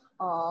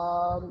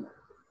of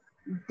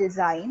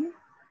design.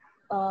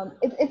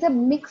 It's a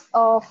mix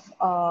of,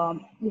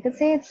 you could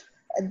say it's,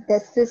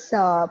 there's this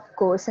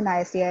course in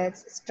ISDA,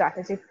 it's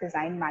strategic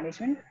design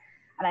management.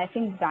 And I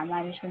think brand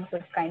management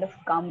would kind of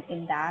come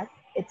in that.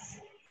 It's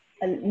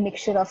a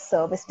mixture of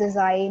service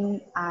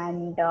design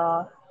and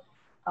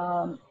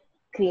um,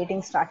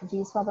 creating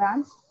strategies for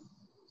brands.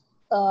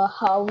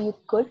 How you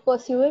could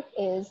pursue it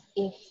is,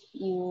 if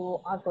you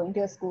are going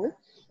to a school,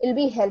 it'll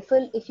be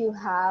helpful if you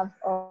have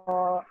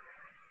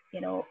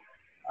you know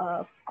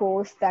a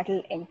course that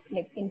will end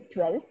like in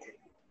 12th,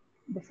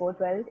 before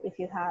 12th. If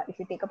you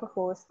take up a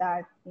course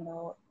that it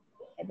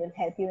will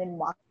help you in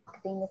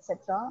marketing,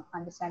 etc.,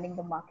 understanding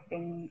the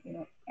marketing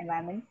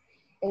environment,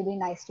 it'll be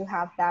nice to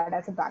have that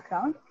as a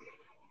background.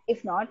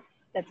 If not,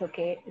 that's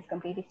okay, it's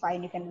completely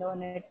fine, you can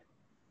learn it.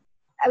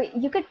 I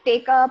mean, you could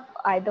take up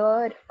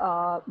either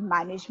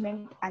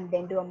management and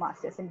then do a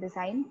master's in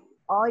design,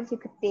 or you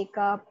could take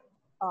up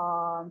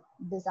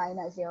design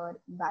as your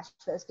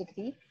bachelor's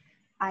degree,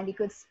 and you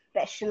could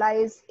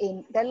specialize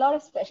in. There are a lot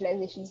of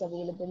specializations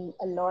available.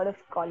 A lot of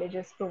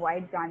colleges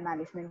provide brand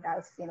management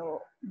as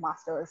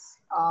master's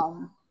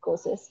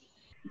courses.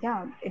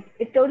 Yeah,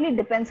 it totally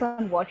depends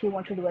on what you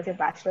want to do as your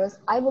bachelor's.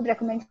 I would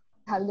recommend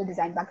having the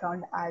design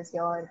background as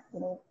your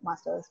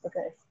master's,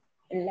 because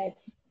it'll like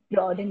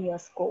broaden your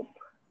scope.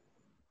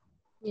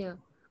 Yeah.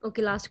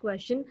 Okay, last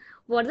question.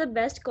 What are the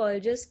best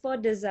colleges for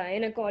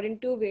design according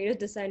to various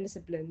design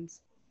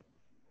disciplines?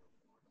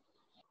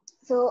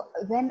 So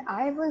when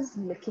I was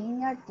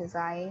looking at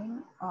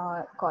design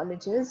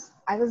colleges,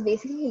 I was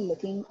basically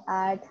looking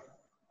at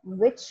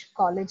which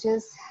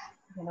colleges,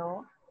 you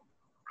know,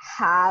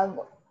 have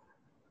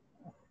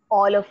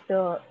all of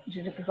the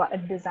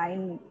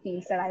design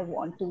fields that I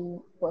want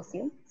to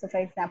pursue. So, for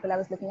example, I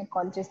was looking at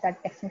colleges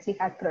that definitely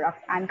had product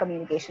and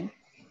communication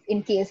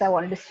in case I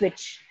wanted to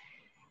switch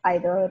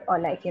either or,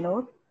 like,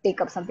 take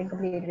up something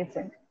completely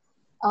different.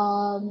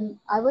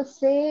 I would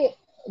say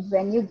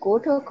when you go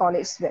to a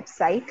college's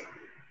website,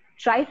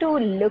 try to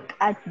look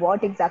at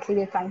what exactly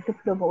they're trying to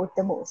promote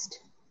the most.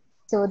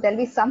 So there'll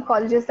be some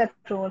colleges that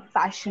promote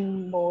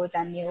fashion more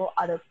than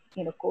other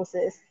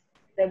courses.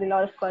 There'll be a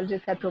lot of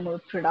colleges that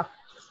promote products,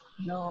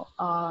 you know,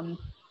 um,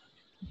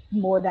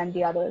 more than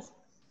the others.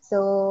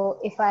 So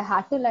if I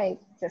had to like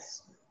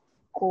just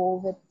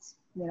go with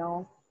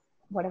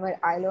whatever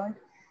I learned,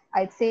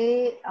 I'd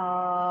say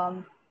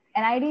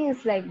NID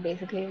is like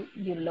basically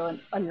you learn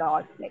a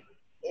lot. Like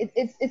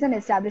it's an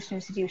established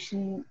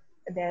institution.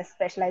 There are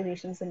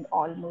specializations in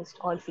almost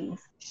all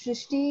fields.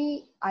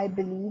 Shrishti, I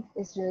believe,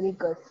 is really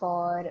good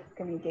for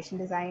communication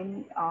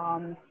design.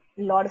 A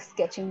lot of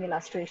sketching,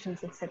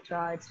 illustrations,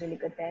 etc. It's really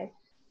good there.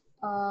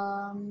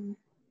 Um,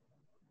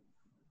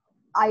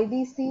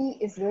 IDC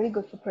is really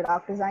good for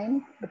product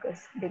design because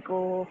they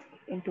go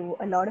into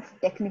a lot of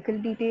technical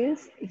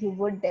details. You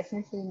would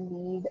definitely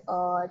need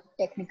a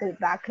technical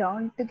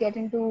background to get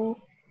into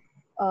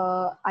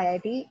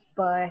IIT,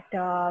 but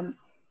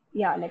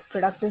yeah, like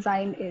product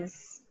design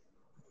is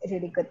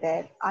really good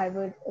there. I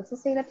would also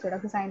say that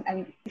product design, I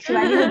mean,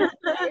 Shivani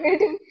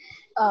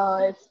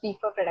would speak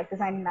for product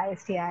design in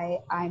ISTI.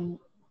 I'm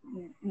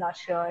not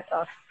sure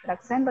of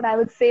product design, but I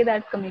would say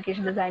that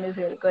communication design is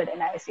really good in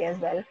ISTI as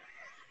well.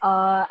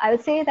 I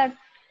would say that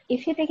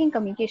if you're taking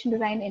communication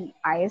design in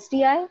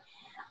ISDI,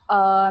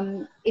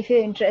 if you're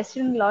interested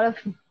in a lot of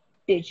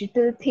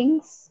digital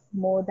things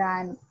more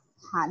than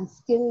hand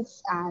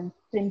skills and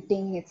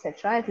printing,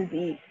 etc., it will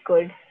be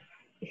good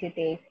if you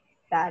take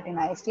that in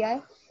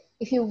ISDI.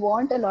 If you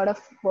want a lot of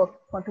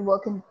want to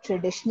work in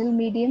traditional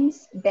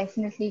mediums,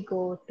 definitely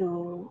go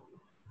to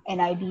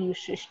NID,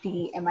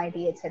 Shrishti,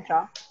 MIT,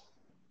 etc.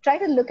 Try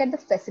to look at the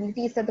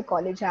facilities that the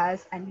college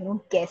has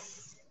and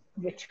guess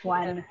which Yeah.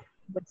 one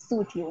would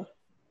suit you.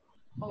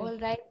 All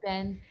right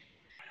then.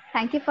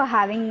 Thank you for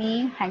having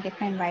me. Thank you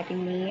for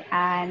inviting me.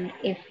 And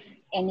if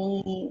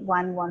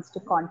anyone wants to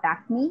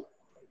contact me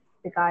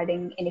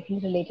regarding anything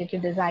related to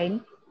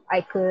design,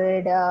 I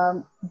could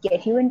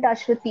get you in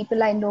touch with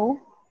people I know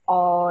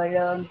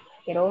or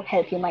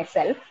help you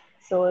myself.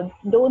 So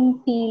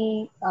don't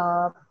feel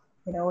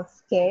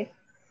scared.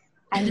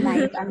 I'm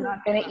nice. I'm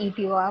not gonna eat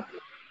you up.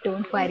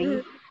 Don't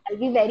worry. I'll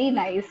be very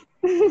nice.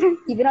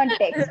 Even on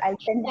text, I'll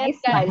send Yes, nice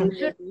guys, smileys you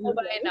should know as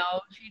by well.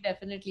 now. She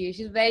definitely is.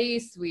 She's very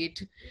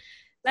sweet.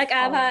 Like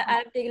Oh.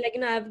 I've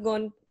taken I've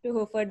gone to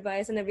her for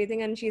advice and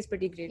everything, and she's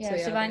pretty great. Yeah, So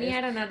yeah, Shivani guys.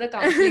 had another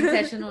counseling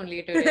session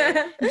only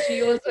today.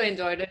 She also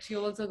enjoyed it. She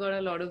also got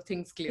a lot of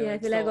things Yeah, I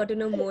cleared. feel I got So, to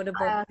know more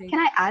about things. Can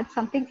I add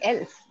something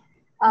else?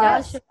 yeah, Uh,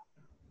 Yeah, sure.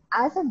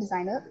 as a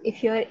designer,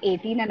 if you're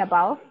 18 and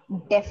above,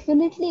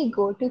 definitely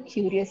go to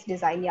Curious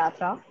Design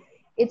Yatra.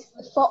 It's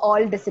for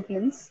all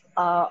disciplines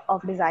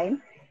of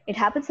design. It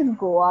happens in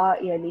Goa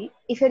yearly.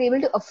 If you're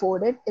able to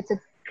afford it, it's a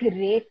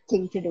great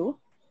thing to do.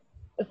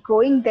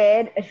 Going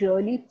there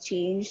really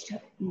changed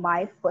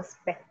my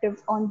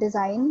perspective on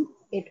design.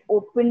 It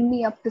opened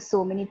me up to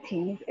so many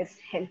things. It's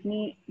helped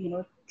me,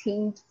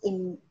 think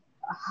in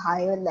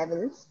higher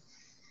levels.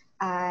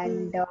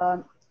 And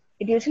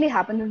it usually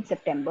happens in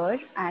September.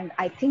 And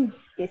I think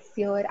this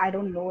year, I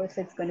don't know if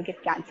it's going to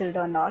get cancelled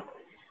or not,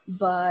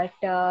 but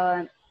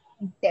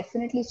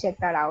definitely check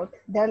that out.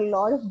 There are a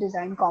lot of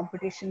design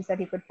competitions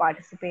that you could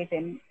participate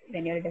in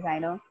when you're a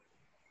designer.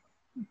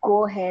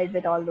 Go ahead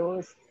with all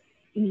those.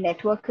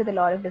 Network with a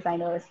lot of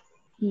designers.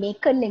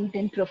 Make a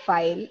LinkedIn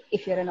profile.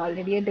 If you're an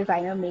already a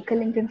designer, make a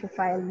LinkedIn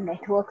profile.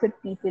 Network with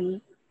people.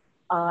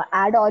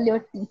 Add all your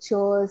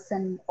teachers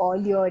and all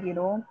your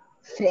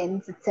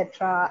friends,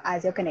 etc.,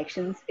 as your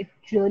connections. It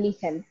really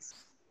helps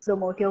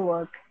promote your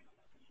work.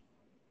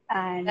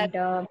 That's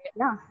And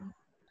yeah,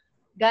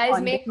 guys,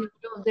 on make note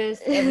of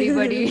this,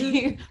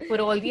 everybody,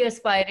 for all the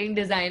aspiring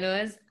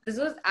designers. This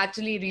was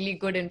actually really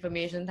good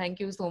information. Thank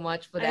you so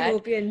much for I that.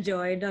 hope you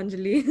enjoyed,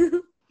 Anjali.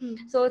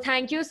 So,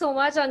 thank you so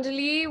much,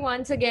 Anjali,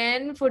 once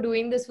again for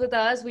doing this with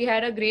us. We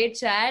had a great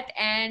chat.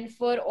 And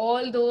for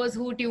all those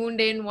who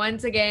tuned in,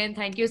 once again,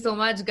 thank you so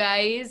much,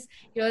 guys.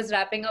 Here's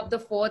wrapping up the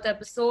fourth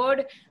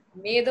episode.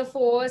 May the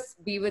force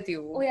be with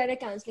you. Oh yeah, they're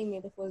canceling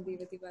May the Force be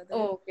with you, by the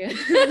way. Oh, okay.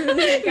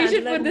 We Cancel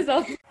should put that. this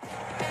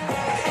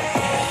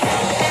off.